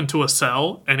runs off into a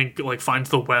cell and it, like,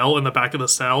 finds the well in the back of the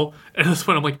cell. And that's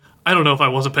when I'm like, I don't know if I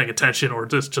wasn't paying attention or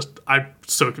just I'm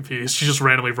so confused. She just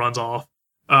randomly runs off.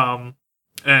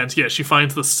 And yeah, she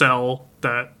finds the cell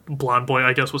that Blonde Boy,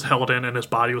 I guess, was held in and his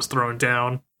body was thrown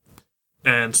down.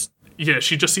 And yeah,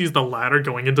 she just sees the ladder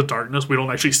going into darkness. We don't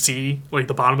actually see, like,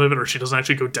 the bottom of it, or she doesn't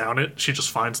actually go down it. She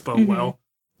just finds the well.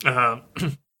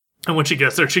 And when she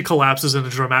gets there, she collapses in a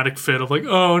dramatic fit of, like,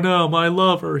 oh no, my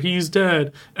lover, he's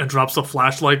dead. And drops the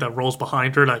flashlight that rolls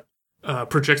behind her that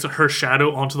projects her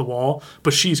shadow onto the wall.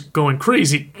 But she's going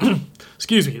crazy.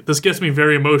 Excuse me, this gets me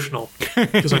very emotional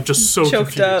because I'm just so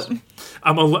choked confused. Up.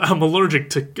 I'm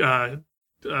allergic to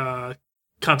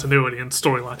continuity and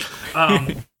storyline.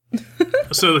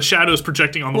 So the shadow is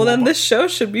projecting on the wall. Well, then this show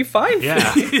should be fine. Yeah.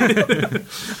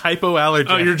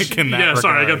 Hypoallergenic. Oh, yeah,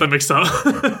 sorry, I got that mixed up.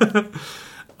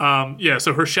 Yeah,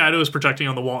 so her shadow is projecting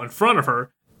on the wall in front of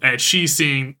her, and she's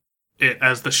seeing it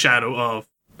as the shadow of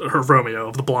her Romeo,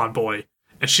 of the blonde boy.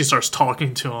 And she starts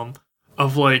talking to him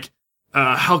of, like,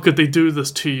 how could they do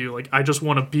this to you? Like, I just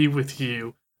want to be with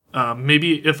you.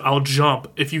 Maybe if I'll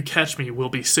jump, if you catch me, we'll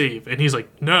be safe. And he's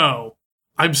like, no,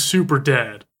 I'm super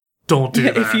dead. don't do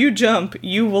that. If you jump,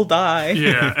 you will die.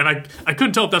 Yeah, and I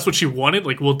couldn't tell if that's what she wanted,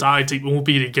 like, we'll we'll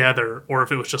be together, or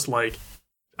if it was just like,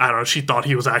 I don't know, she thought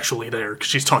he was actually there, because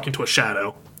she's talking to a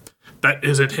shadow. That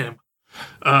isn't him.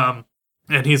 And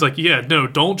he's like, yeah, no,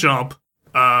 don't jump,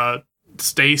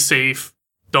 stay safe,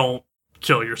 don't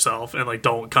kill yourself, and, like,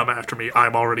 don't come after me,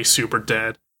 I'm already super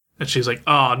dead. And she's like,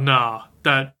 oh, nah,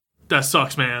 that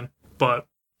sucks, man, but,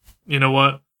 you know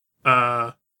what,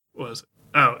 what is it?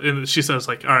 Oh, and she says,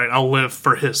 like, all right, I'll live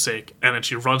for his sake. And then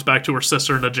she runs back to her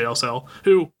sister in a jail cell,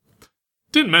 who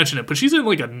didn't mention it, but she's in,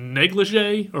 like, a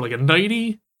negligee or, like, a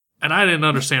nightie. And I didn't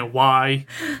understand why.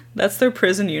 That's their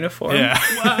prison uniform. Yeah.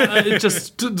 It's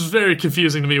very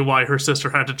confusing to me why her sister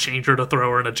had to change her to throw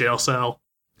her in a jail cell.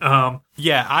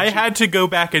 Yeah, I had to go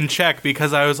back and check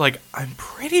because I was like, I'm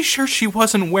pretty sure she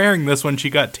wasn't wearing this when she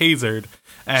got tasered.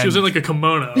 And she was in, like, a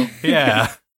kimono.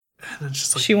 Yeah. And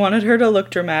just, like, She wanted her to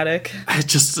look dramatic.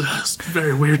 it's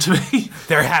very weird to me.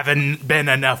 There haven't been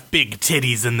enough big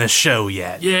titties in this show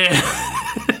yet. Yeah.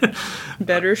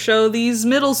 Better show these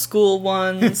middle school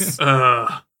ones.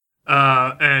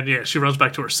 And yeah, she runs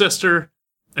back to her sister,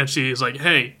 and she's like,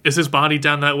 hey, is his body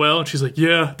down that well? And she's like,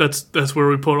 yeah, that's where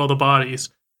we put all the bodies.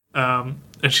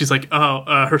 And she's like,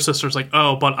 her sister's like,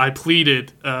 oh, but I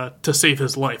pleaded to save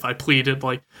his life. I pleaded,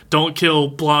 like, don't kill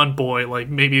blonde boy. Like,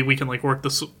 maybe we can, like, work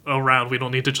this around. We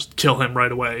don't need to just kill him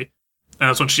right away. And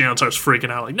that's when Shion starts freaking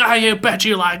out, like, nah, you bet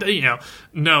you lied, you know,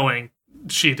 knowing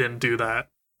she didn't do that.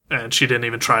 And she didn't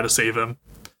even try to save him.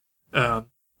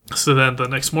 So then the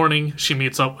next morning, she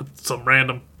meets up with some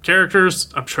random characters.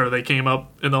 I'm sure they came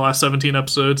up in the last 17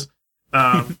 episodes.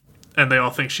 And they all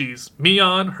think she's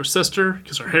Mion, her sister,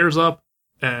 because her hair's up.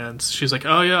 And she's like,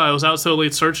 oh yeah, I was out so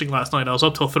late searching last night. I was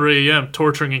up till 3 a.m.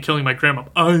 torturing and killing my grandma.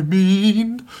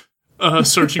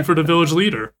 Searching for the village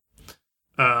leader.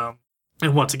 And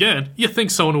once again, you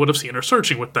think someone would have seen her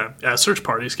searching with them, as search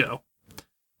parties go.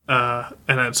 And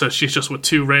then so she's just with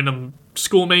 2 random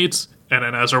schoolmates, and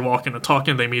then as they're walking and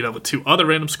talking, they meet up with 2 other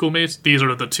random schoolmates. These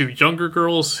are the 2 younger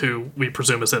girls who we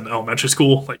presume is in elementary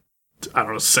school, like, I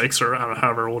don't know, 6 or I don't know,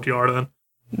 however old you are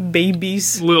then.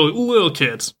 Babies. Little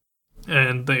kids.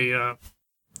 And they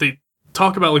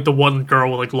talk about, like, the one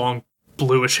girl with, like, long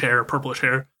bluish hair, purplish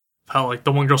hair. How, like,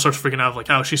 the one girl starts freaking out, like,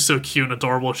 how she's so cute and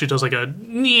adorable. She does, like, a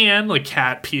nyan, like,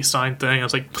 cat peace sign thing. I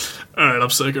was like, alright, I'm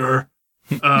sick of her.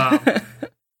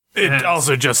 It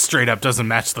also just straight up doesn't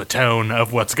match the tone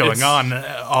of what's going on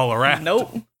all around.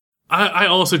 Nope. I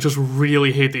also just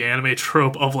really hate the anime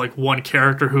trope of, like, one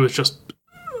character who is just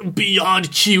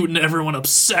beyond cute and everyone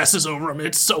obsesses over him.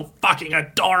 It's so fucking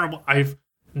adorable. I've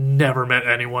never met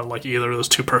anyone like either of those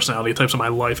 2 personality types in my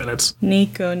life, and it's...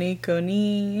 Nico.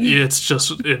 It's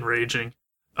just enraging.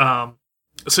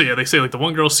 So yeah, they say, like, the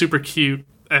one girl's super cute,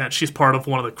 and she's part of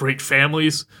one of the great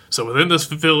families. So within this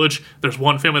village, there's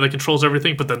one family that controls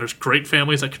everything, but then there's great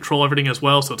families that control everything as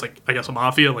well. So it's like, I guess, a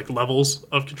mafia, like, levels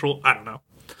of control. I don't know.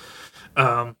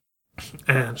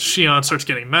 And Shion starts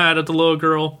getting mad at the little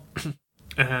girl.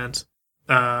 And,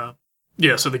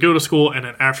 yeah, so they go to school, and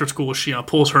then after school, Shion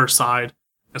pulls her aside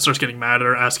and starts getting mad at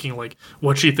her, asking, like,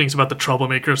 what she thinks about the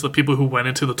troublemakers, the people who went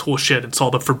into the tool shed and saw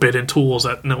the forbidden tools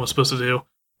that no one's supposed to do.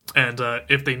 And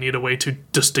if they need a way to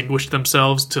distinguish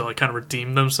themselves, to, like, kind of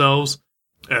redeem themselves.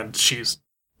 And she's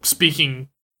speaking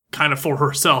kind of for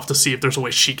herself to see if there's a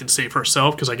way she can save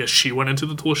herself, because I guess she went into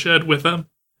the tool shed with them.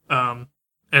 And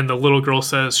the little girl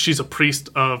says she's a priest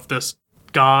of this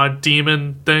god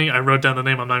demon thing. I wrote down the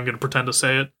name, I'm not even going to pretend to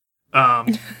say it.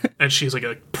 And she's like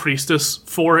a priestess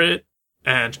for it.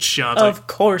 And Shion's like, of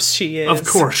course she is. Of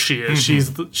course she is.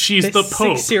 She's the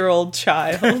Pope. 6-year-old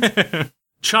child.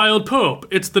 Child Pope.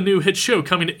 It's the new hit show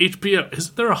coming to HBO.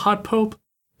 Isn't there a hot Pope?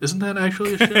 Isn't that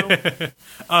actually a show?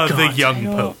 The Young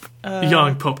Pope.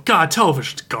 Young Pope. God,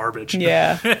 television's garbage.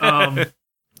 Yeah.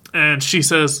 And she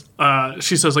says,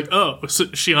 like, oh, so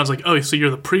Shion's like, oh, so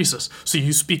you're the priestess. So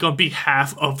you speak on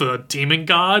behalf of the demon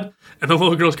god? And the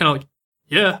little girl's kind of like,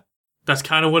 yeah, that's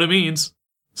kind of what it means.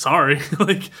 Sorry.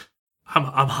 Like,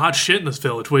 I'm hot shit in this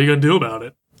village. What are you going to do about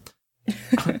it?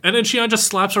 And then Shion just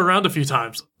slaps her around a few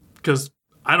times. Because,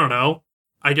 I don't know,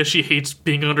 I guess she hates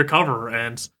being undercover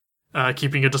and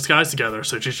keeping a disguise together.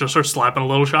 So she just starts slapping a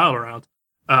little child around.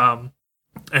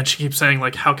 And she keeps saying,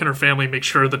 like, how can her family make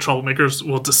sure the troublemakers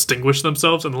will distinguish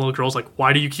themselves? And the little girl's like,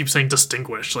 why do you keep saying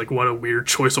distinguish? Like, what a weird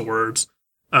choice of words.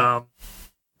 And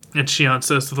Shion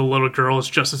says to the little girl is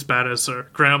just as bad as her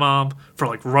grandma for,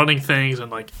 like, running things and,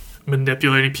 like,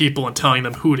 manipulating people and telling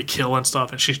them who to kill and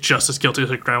stuff. And she's just as guilty as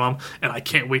her grandma. And I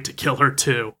can't wait to kill her,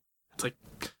 too. It's like,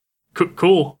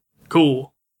 cool.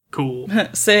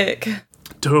 Sick.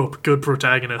 Dope. Good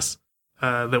protagonist.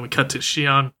 Then we cut to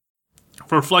Shion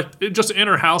just in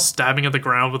her house, stabbing at the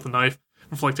ground with a knife,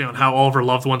 reflecting on how all of her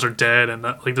loved ones are dead and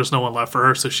that, like, there's no one left for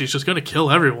her, so she's just gonna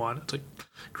kill everyone. It's like,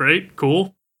 great,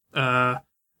 cool. That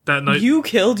night, you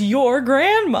killed your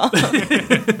grandma.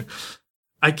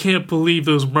 I can't believe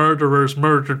those murderers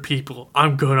murdered people.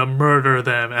 I'm gonna murder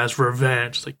them as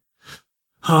revenge. It's like,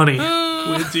 honey,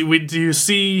 do you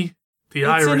see the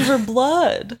irony? It's in her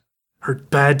blood. Her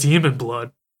bad demon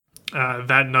blood.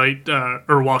 That night,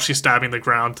 or while she's stabbing the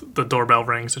ground, the doorbell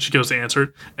rings and she goes to answer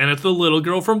it, and it's the little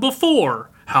girl from before.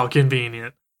 How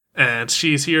convenient. And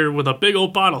she's here with a big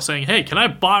old bottle saying, hey, can I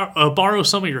borrow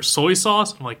some of your soy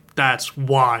sauce? I'm like, that's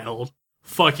wild.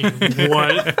 Fucking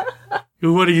what?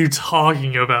 What are you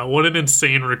talking about? What an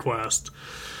insane request.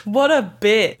 What a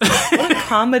bit. What a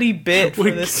comedy bit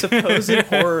for this supposed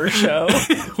horror show.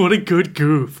 What a good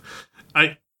goof.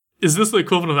 Is this the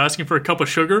equivalent of asking for a cup of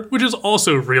sugar? Which is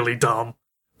also really dumb.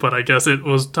 But I guess it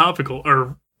was topical,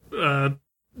 or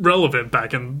relevant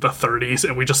back in the 30s,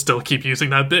 and we just still keep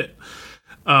using that bit.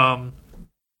 And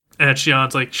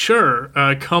Xian's like, sure,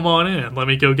 come on in. Let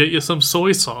me go get you some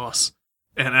soy sauce.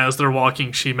 And as they're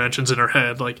walking, she mentions in her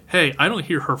head, like, hey, I don't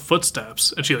hear her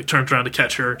footsteps. And she, like, turns around to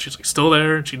catch her, and she's, like, still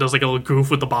there. And she does, like, a little goof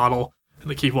with the bottle.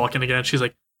 And they keep walking again. She's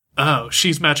like, oh,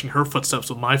 she's matching her footsteps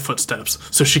with my footsteps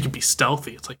so she can be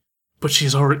stealthy. It's like, but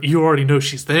you already know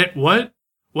she's there. What?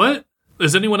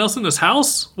 Is anyone else in this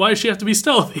house? Why does she have to be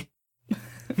stealthy?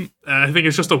 I think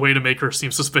it's just a way to make her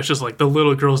seem suspicious, like the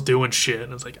little girl's doing shit.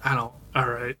 And it's like,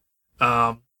 alright.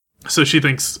 So she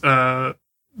thinks the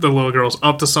little girl's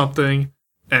up to something,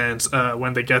 and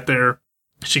when they get there,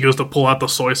 she goes to pull out the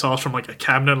soy sauce from like a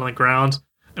cabinet on the ground,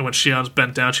 and when Xian's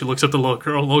bent down, she looks at the little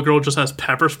girl. The little girl just has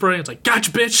pepper spray. It's like, gotcha,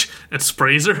 bitch! And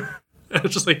sprays her. And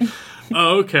it's just like,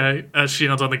 oh, okay. As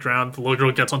Xian's on the ground, the little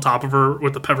girl gets on top of her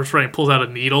with the pepper spray and pulls out a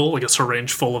needle, like a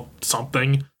syringe full of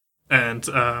something. And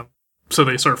so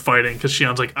they start fighting, because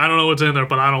Xian's like, I don't know what's in there,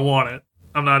 but I don't want it.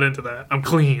 I'm not into that. I'm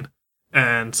clean.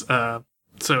 And so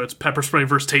it's pepper spray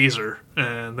versus taser,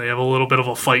 and they have a little bit of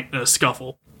a fight and a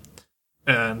scuffle.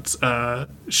 And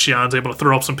Xian's able to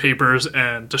throw up some papers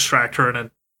and distract her, and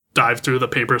then dive through the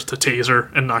papers to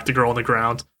taser and knock the girl on the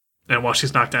ground. And while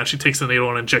she's knocked down, she takes the needle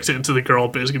and injects it into the girl,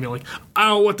 basically being like, I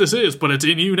don't know what this is, but it's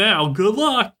in you now. Good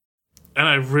luck. And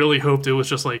I really hoped it was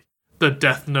just like the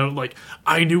Death Note, like,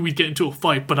 I knew we'd get into a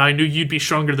fight, but I knew you'd be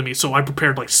stronger than me, so I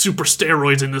prepared like super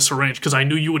steroids in this syringe because I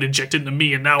knew you would inject it into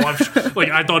me, and now I'm like,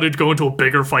 I thought it'd go into a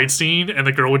bigger fight scene, and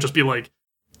the girl would just be like,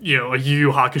 you know, a Yu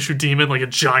Yu Hakusho demon, like a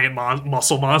giant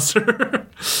muscle monster.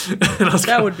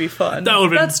 That would be fun.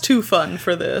 That's too fun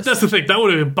for this. That's the thing. That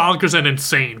would have been bonkers and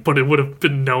insane, but it would have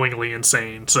been knowingly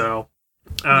insane. So,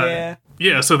 yeah.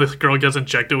 So this girl gets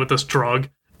injected with this drug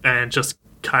and just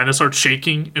kind of starts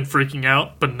shaking and freaking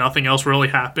out, but nothing else really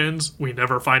happens. We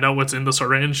never find out what's in the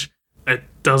syringe. It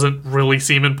doesn't really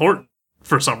seem important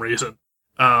for some reason.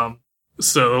 So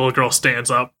the little girl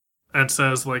stands up and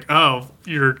says, like, oh,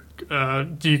 you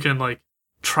can, like,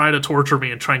 try to torture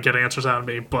me and try and get answers out of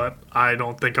me, but I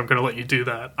don't think I'm going to let you do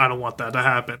that. I don't want that to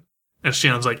happen. And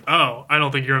Xian's like, oh, I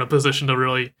don't think you're in a position to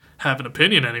really have an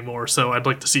opinion anymore, so I'd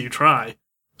like to see you try.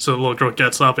 So the little girl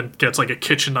gets up and gets, like, a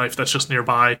kitchen knife that's just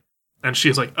nearby, and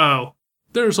she's like, oh,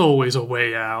 there's always a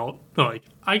way out. Like,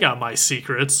 I got my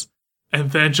secrets.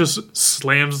 And then just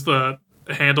slams the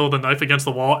handle of the knife against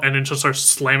the wall, and then just starts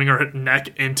slamming her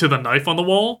neck into the knife on the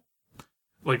wall,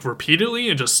 like, repeatedly,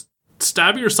 and just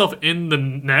stabbing herself in the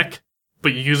neck,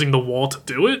 but using the wall to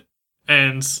do it.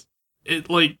 And it,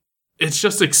 like, it's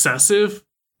just excessive.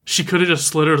 She could have just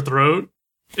slit her throat.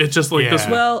 It's just like this.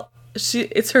 Well,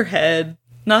 it's her head.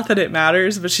 Not that it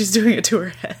matters, but she's doing it to her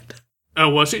head. Oh,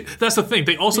 well, that's the thing.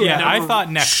 They also I thought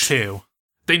neck too.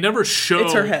 They never show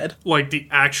it's her head. Like the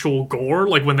actual gore.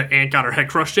 Like when the ant got her head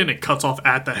crushed in, it cuts off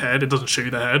at the head. It doesn't show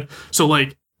you the head. So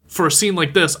like for a scene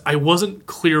like this, I wasn't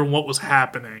clear what was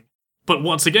happening. But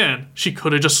once again, she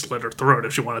could have just slit her throat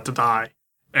if she wanted to die.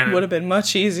 And it would have been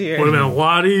much easier. Would have been a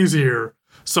lot easier.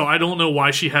 So I don't know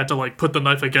why she had to like put the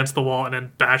knife against the wall and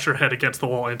then bash her head against the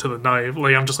wall into the knife.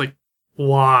 Like I'm just like,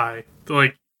 why?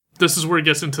 Like this is where it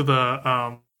gets into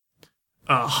the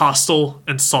Hostel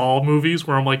and Saw movies,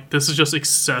 where I'm like, this is just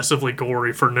excessively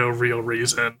gory for no real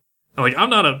reason. And like I'm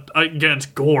not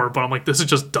against gore, but I'm like, this is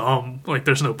just dumb. Like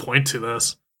there's no point to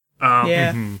this.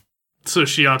 Yeah. Mm-hmm. So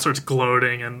Xian starts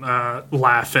gloating and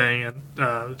laughing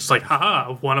and just like,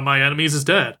 haha, one of my enemies is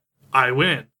dead. I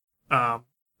win.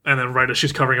 And then right as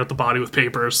she's covering up the body with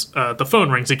papers, the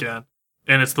phone rings again.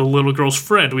 And it's the little girl's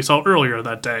friend we saw earlier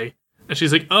that day. And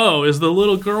she's like, oh, is the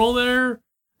little girl there?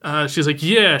 She's like,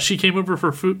 yeah, she came over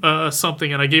for food,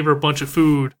 something, and I gave her a bunch of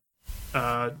food.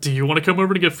 Do you want to come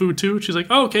over to get food too? She's like,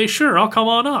 oh, okay, sure, I'll come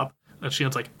on up. And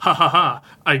Shion's like, ha ha ha,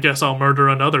 I guess I'll murder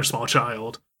another small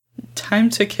child. Time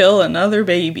to kill another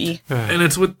baby. And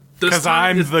it's with this Because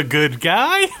I'm the good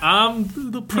guy?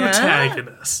 I'm the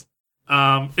protagonist.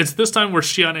 It's this time where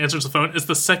Shion answers the phone. It's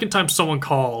the second time someone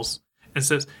calls and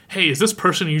says, hey, is this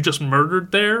person you just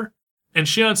murdered there? And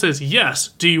Shion says, yes.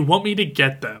 Do you want me to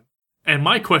get them? And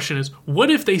my question is,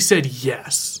 what if they said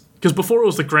yes? Because before it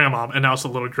was the grandmom, and now it's the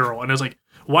little girl. And it's like,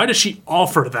 why does she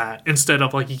offer that instead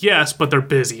of like, yes, but they're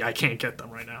busy. I can't get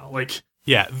them right now. Like,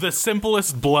 yeah, the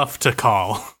simplest bluff to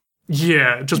call.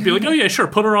 Yeah, just be like, oh yeah, sure,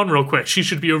 put her on real quick. She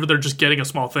should be over there just getting a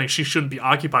small thing. She shouldn't be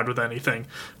occupied with anything.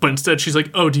 But instead she's like,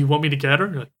 oh, do you want me to get her?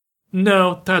 And you're like,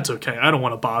 no, that's okay. I don't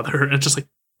want to bother her. And it's just like,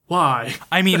 why?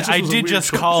 I mean, I did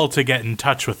just call to get in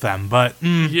touch with them, but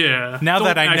yeah. Now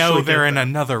that I know they're in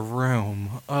another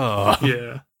room,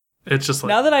 yeah. It's just like...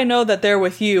 Now that I know that they're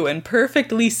with you and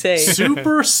perfectly safe.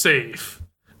 Super safe.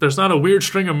 There's not a weird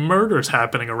string of murders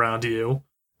happening around you.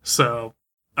 So...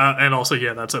 and also,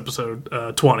 yeah, that's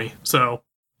episode 20. So,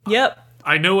 yep,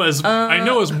 I know as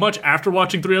much after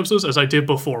watching 3 episodes as I did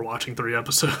before watching 3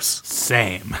 episodes.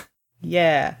 Same.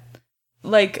 Yeah,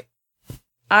 like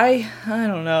I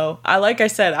don't know. Like I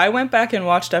said, I went back and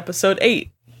watched episode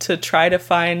 8 to try to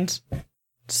find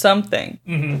something,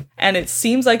 and it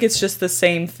seems like it's just the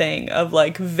same thing of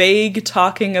like vague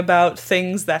talking about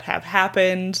things that have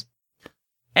happened,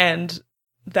 and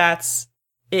that's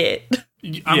it.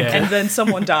 And then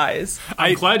someone dies.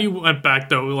 I'm glad you went back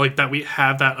though, like that we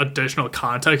have that additional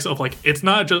context of like it's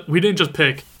not just we didn't just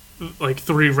pick like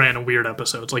 3 random weird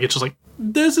episodes. Like it's just like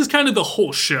this is kind of the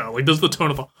whole show. Like this is the tone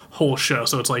of the whole show.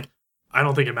 So it's like I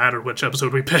don't think it mattered which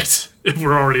episode we picked if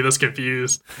we're already this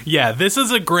confused. Yeah, this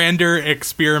is a grander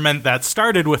experiment that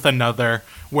started with another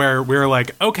where we're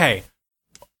like, okay,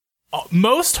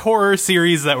 most horror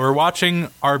series that we're watching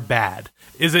are bad.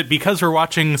 Is it because we're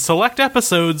watching select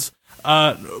episodes?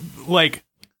 Like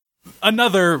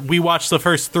another, we watched the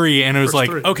first 3 and it was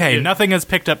okay, nothing has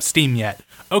picked up steam yet.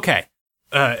 Okay,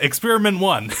 experiment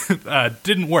 1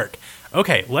 didn't work.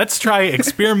 Okay, let's try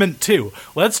experiment 2.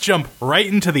 Let's jump right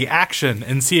into the action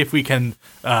and see if we can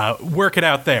work it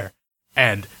out there.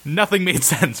 And nothing made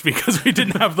sense because we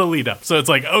didn't have the lead up. So it's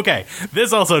like, okay,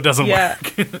 this also doesn't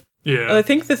work. Yeah. I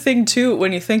think the thing too,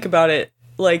 when you think about it,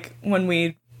 like when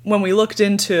we looked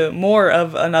into more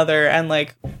of another and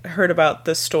like heard about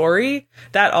the story,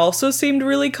 that also seemed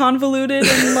really convoluted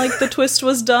and like the twist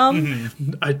was dumb.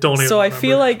 I don't even So I remember.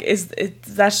 feel like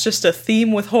that's just a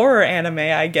theme with horror anime,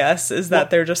 I guess, is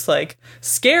that they're just like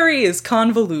scary is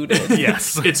convoluted.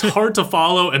 Yes, it's hard to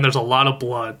follow and there's a lot of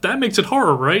blood. That makes it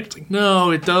horror, right? It's like,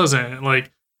 no, it doesn't.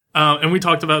 Like, and we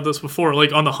talked about this before.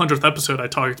 Like on the 100th episode, I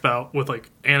talked about with like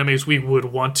animes we would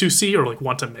want to see or like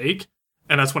want to make.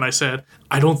 And that's when I said,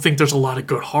 I don't think there's a lot of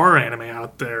good horror anime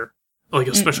out there, like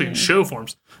especially in show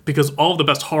forms, because all of the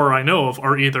best horror I know of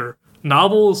are either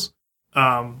novels,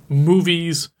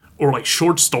 movies, or like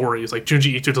short stories. Like Junji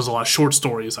Ito does a lot of short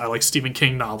stories. I like Stephen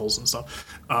King novels and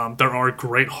stuff. There are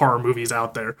great horror movies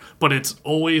out there, but it's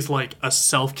always like a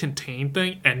self-contained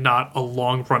thing and not a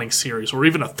long-running series, or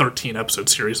even a 13-episode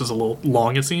series is a little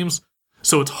long, it seems.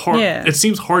 So it's hard. Yeah. It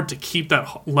seems hard to keep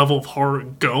that level of horror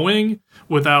going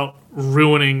without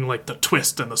ruining like the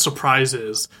twist and the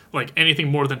surprises. Like anything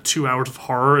more than 2 hours of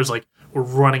horror is like we're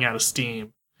running out of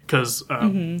steam. Because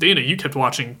Dana, you kept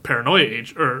watching Paranoia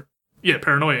Agent.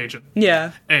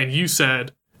 Yeah. And you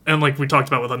said, and like we talked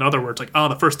about with another word, it's like,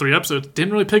 the first 3 episodes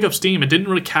didn't really pick up steam. It didn't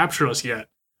really capture us yet.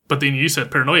 But then you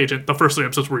said Paranoia Agent, the first 3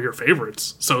 episodes were your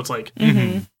favorites. So it's like,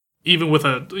 even with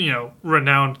a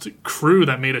renowned crew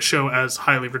that made a show as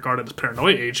highly regarded as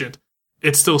Paranoia Agent,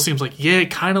 it still seems like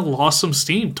it kind of lost some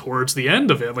steam towards the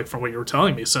end of it, like from what you were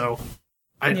telling me. So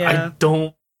I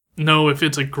don't know if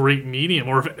it's a great medium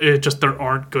or if it just there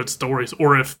aren't good stories,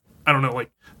 or if I don't know, like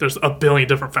there's a billion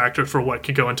different factors for what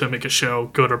could go into make a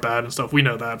show good or bad and stuff. We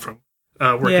know that from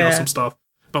working on some stuff.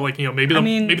 But like maybe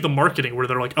the marketing where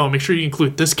they're like, oh, make sure you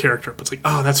include this character, but it's like,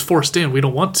 oh, that's forced in, we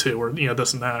don't want to, or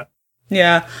this and that.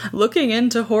 Yeah, looking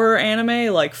into horror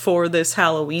anime, like, for this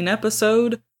Halloween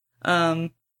episode,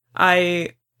 I've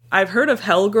heard of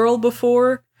Hellgirl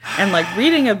before, and, like,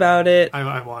 reading about it...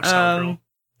 I watched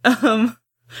Hellgirl.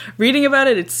 Reading about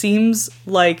it, it seems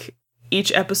like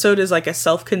each episode is, like, a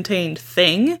self-contained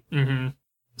thing. Mm-hmm.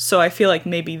 So I feel like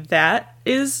maybe that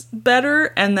is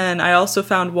better. And then I also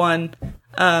found one,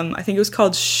 I think it was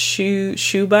called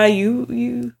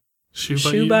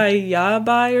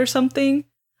Shubayabai or something.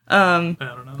 I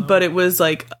don't know. But it was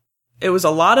like, it was a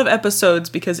lot of episodes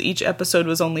because each episode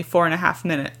was only 4.5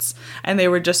 minutes. And they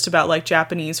were just about like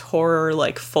Japanese horror,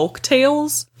 like folk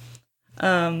tales.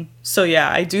 So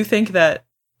yeah, I do think that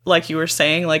like you were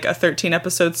saying, like a 13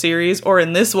 episode series, or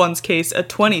in this one's case, a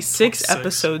 26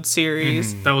 episode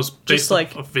series. That was based on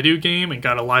a video game and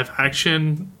got a live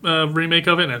action remake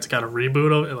of it, and it's got a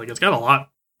reboot of it. Like, it's got a lot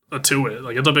to it.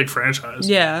 Like, it's a big franchise.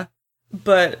 Yeah.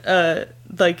 But,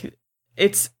 like,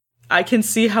 I can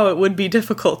see how it would be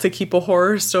difficult to keep a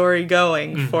horror story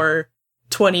going for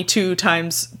 22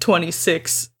 times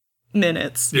 26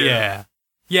 minutes. Yeah.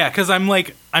 Yeah, because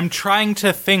I'm trying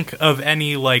to think of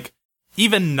any, like,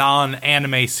 even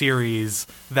non-anime series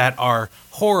that are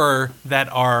horror that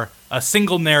are a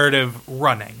single narrative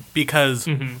running. Because,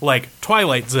 like,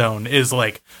 Twilight Zone is,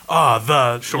 like,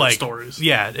 the... Short stories.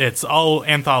 Yeah, it's all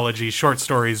anthology, short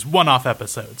stories, one-off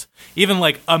episodes. Even,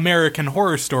 like, American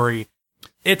Horror Story,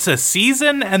 it's a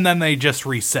season and then they just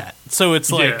reset. So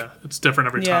it's like... Yeah, it's different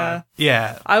every time.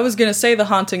 Yeah. I was going to say The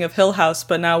Haunting of Hill House,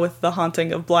 but now with The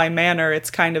Haunting of Bly Manor, it's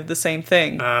kind of the same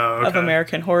thing of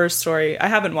American Horror Story. I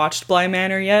haven't watched Bly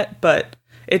Manor yet, but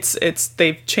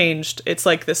they've changed. It's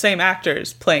like the same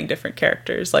actors playing different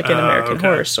characters, like in American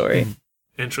Horror Story.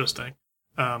 Interesting.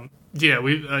 I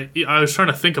was trying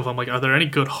to think of them. Like, are there any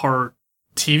good horror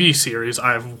TV series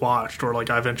I've watched or, like,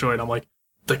 I've enjoyed? I'm like,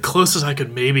 the closest I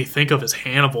could maybe think of is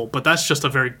Hannibal, but that's just a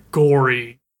very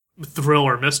gory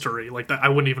thriller mystery. Like, that I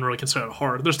wouldn't even really consider it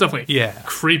horror. There's definitely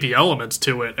creepy elements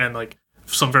to it and, like,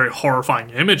 some very horrifying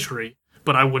imagery,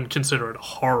 but I wouldn't consider it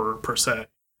horror per se.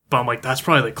 But I'm like, that's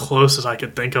probably the closest I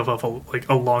could think of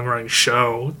a long-running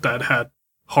show that had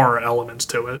horror elements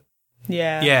to it.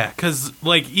 Yeah. Yeah, because,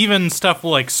 like, even stuff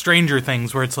like Stranger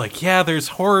Things, where it's like, yeah, there's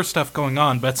horror stuff going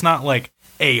on, but it's not, like,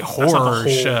 a horror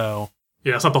show.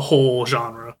 Yeah, it's not the whole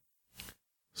genre.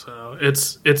 So,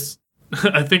 it's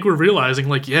I think we're realizing,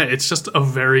 like, yeah, it's just a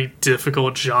very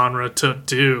difficult genre to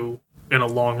do in a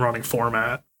long-running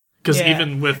format. Because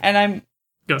even with... And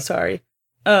sorry.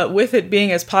 With it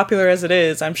being as popular as it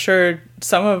is, I'm sure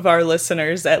some of our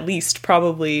listeners, at least,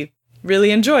 probably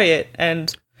really enjoy it.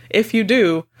 And if you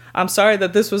do, I'm sorry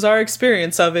that this was our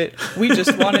experience of it.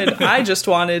 I just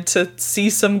wanted to see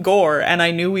some gore, and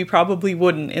I knew we probably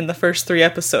wouldn't in the first 3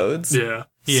 episodes. Yeah.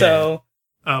 So...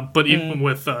 but even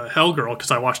with Hellgirl,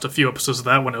 because I watched a few episodes of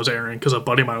that when it was airing, because a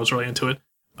buddy of mine was really into it,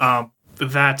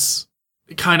 that's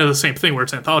kind of the same thing where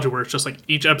it's an anthology, where it's just like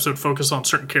each episode focuses on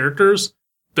certain characters,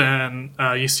 then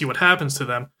you see what happens to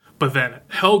them, but then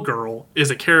Hellgirl is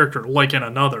a character like in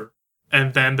another,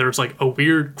 and then there's like a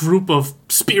weird group of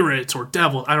spirits or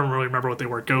devils, I don't really remember what they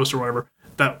were, ghosts or whatever,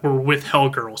 that were with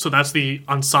Hellgirl. So that's the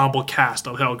ensemble cast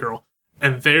of Hellgirl,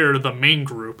 and they're the main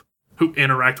group who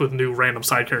interact with new random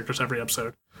side characters every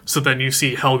episode. So then you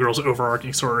see Hellgirl's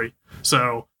overarching story.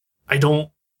 So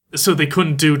they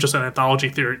couldn't do just an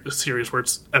anthology series where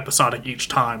it's episodic each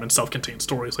time and self-contained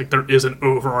stories. Like, there is an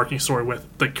overarching story with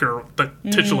the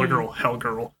titular girl,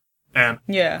 Hellgirl. And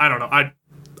I don't know,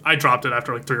 I dropped it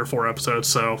after like 3 or 4 episodes,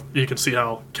 so you can see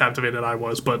how captivated I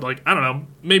was. But, like, I don't know,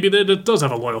 maybe it does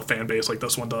have a loyal fan base like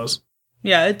this one does.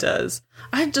 Yeah, it does.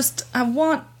 I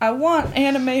want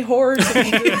anime horror to be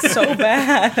good so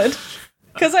bad.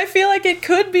 Because I feel like it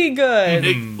could be good.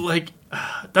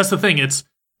 That's the thing.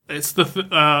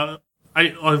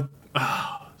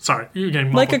 Sorry, you're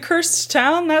getting like A Cursed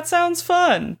Town. That sounds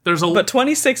fun. But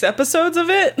 26 episodes of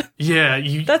it.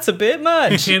 Yeah, that's a bit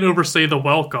much. You can't overstay the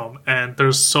welcome, and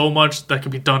there's so much that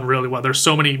can be done really well. There's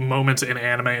so many moments in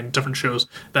anime and different shows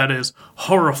that is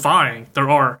horrifying. There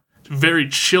are very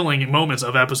chilling moments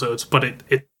of episodes, but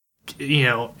it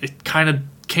kind of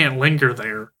can't linger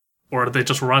there, or it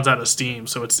just runs out of steam.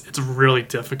 So it's really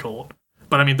difficult.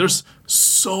 But I mean, there's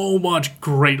so much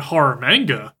great horror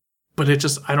manga, but it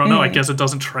just, I don't know, I guess it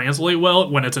doesn't translate well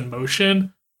when it's in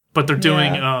motion. But they're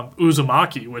doing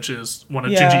Uzumaki, which is one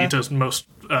of Junji Ito's most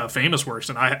famous works,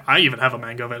 and I even have a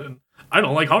manga of it, and I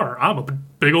don't like horror. I'm a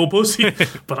big old pussy,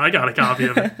 but I got a copy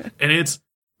of it, and it's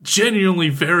genuinely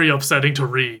very upsetting to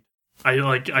read.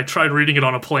 I tried reading it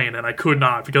on a plane, and I could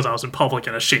not because I was in public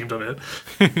and ashamed of it.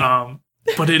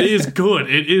 But it is good.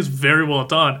 It is very well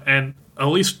done, and at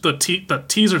least the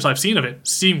teasers I've seen of it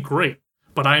seem great.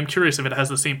 But I am curious if it has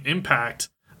the same impact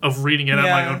of reading it at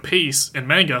my own pace in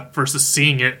manga versus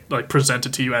seeing it like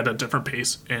presented to you at a different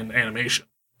pace in animation.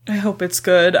 I hope it's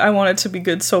good. I want it to be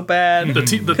good so bad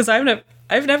because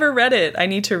I've never read it. I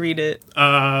need to read it.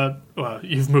 Well,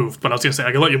 you've moved, but I was gonna say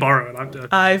I can let you borrow it.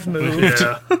 I've moved.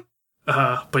 Yeah.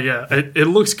 But yeah, it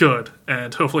looks good,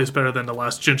 and hopefully it's better than the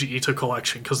last Junji Ito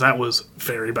collection, because that was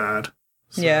very bad.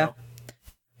 So, yeah.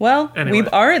 Well, anyway. We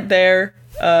aren't there.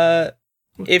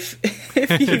 If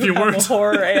you have a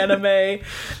horror anime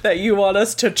that you want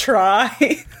us to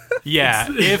try. Yeah,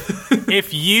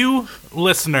 if you,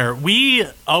 listener, we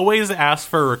always ask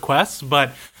for requests,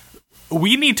 but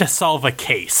we need to solve a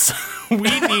case. We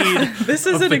need This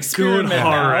is an experiment Good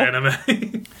horror now.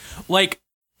 anime. like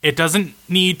it doesn't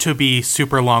need to be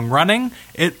super long running.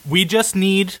 We just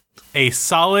need a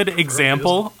solid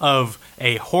example of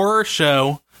a horror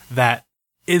show that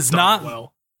is not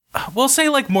well. we'll say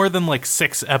like more than like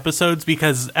 6 episodes,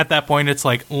 because at that point it's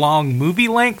like long movie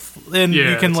length and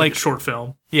Yeah, you can it's like a short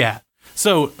film. yeah.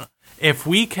 So if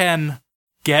we can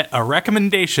get a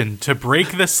recommendation to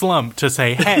break the slump to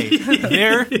say, hey,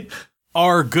 there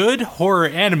are good horror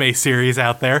anime series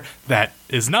out there that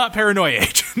is not Paranoia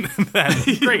Agent.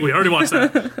 That's great. We already watched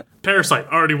that. Parasite,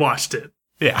 already watched it.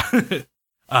 Yeah.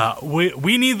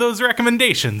 We need those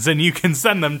recommendations, and you can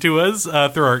send them to us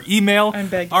through our email, I'm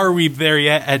begging.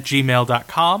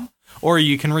 areweebthereyet@gmail.com, or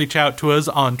you can reach out to us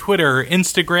on Twitter or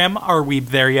Instagram,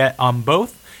 areweebthereyet on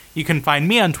both. You can find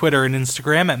me on Twitter and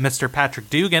Instagram at Mr. Patrick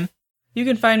Dugan. You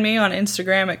can find me on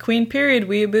Instagram at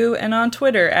Queen_Weeaboo and on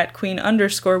Twitter at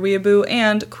Queen_Weeaboo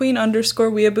and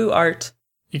Queen_Weeaboo Art.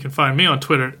 You can find me on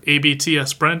Twitter at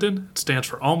ABTSBrendan. It stands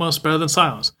for Almost Better Than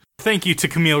Silence. Thank you to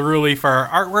Camille Rulli for our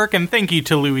artwork, and thank you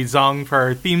to Louis Zong for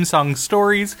our theme song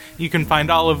stories. You can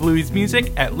find all of Louis'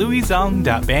 music at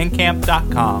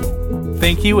louiszong.bandcamp.com.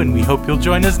 Thank you, and we hope you'll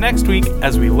join us next week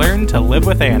as we learn to live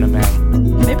with anime.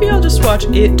 Maybe I'll just watch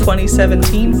It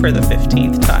 2017 for the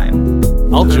 15th time.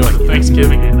 I'll join you.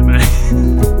 Thanksgiving anime.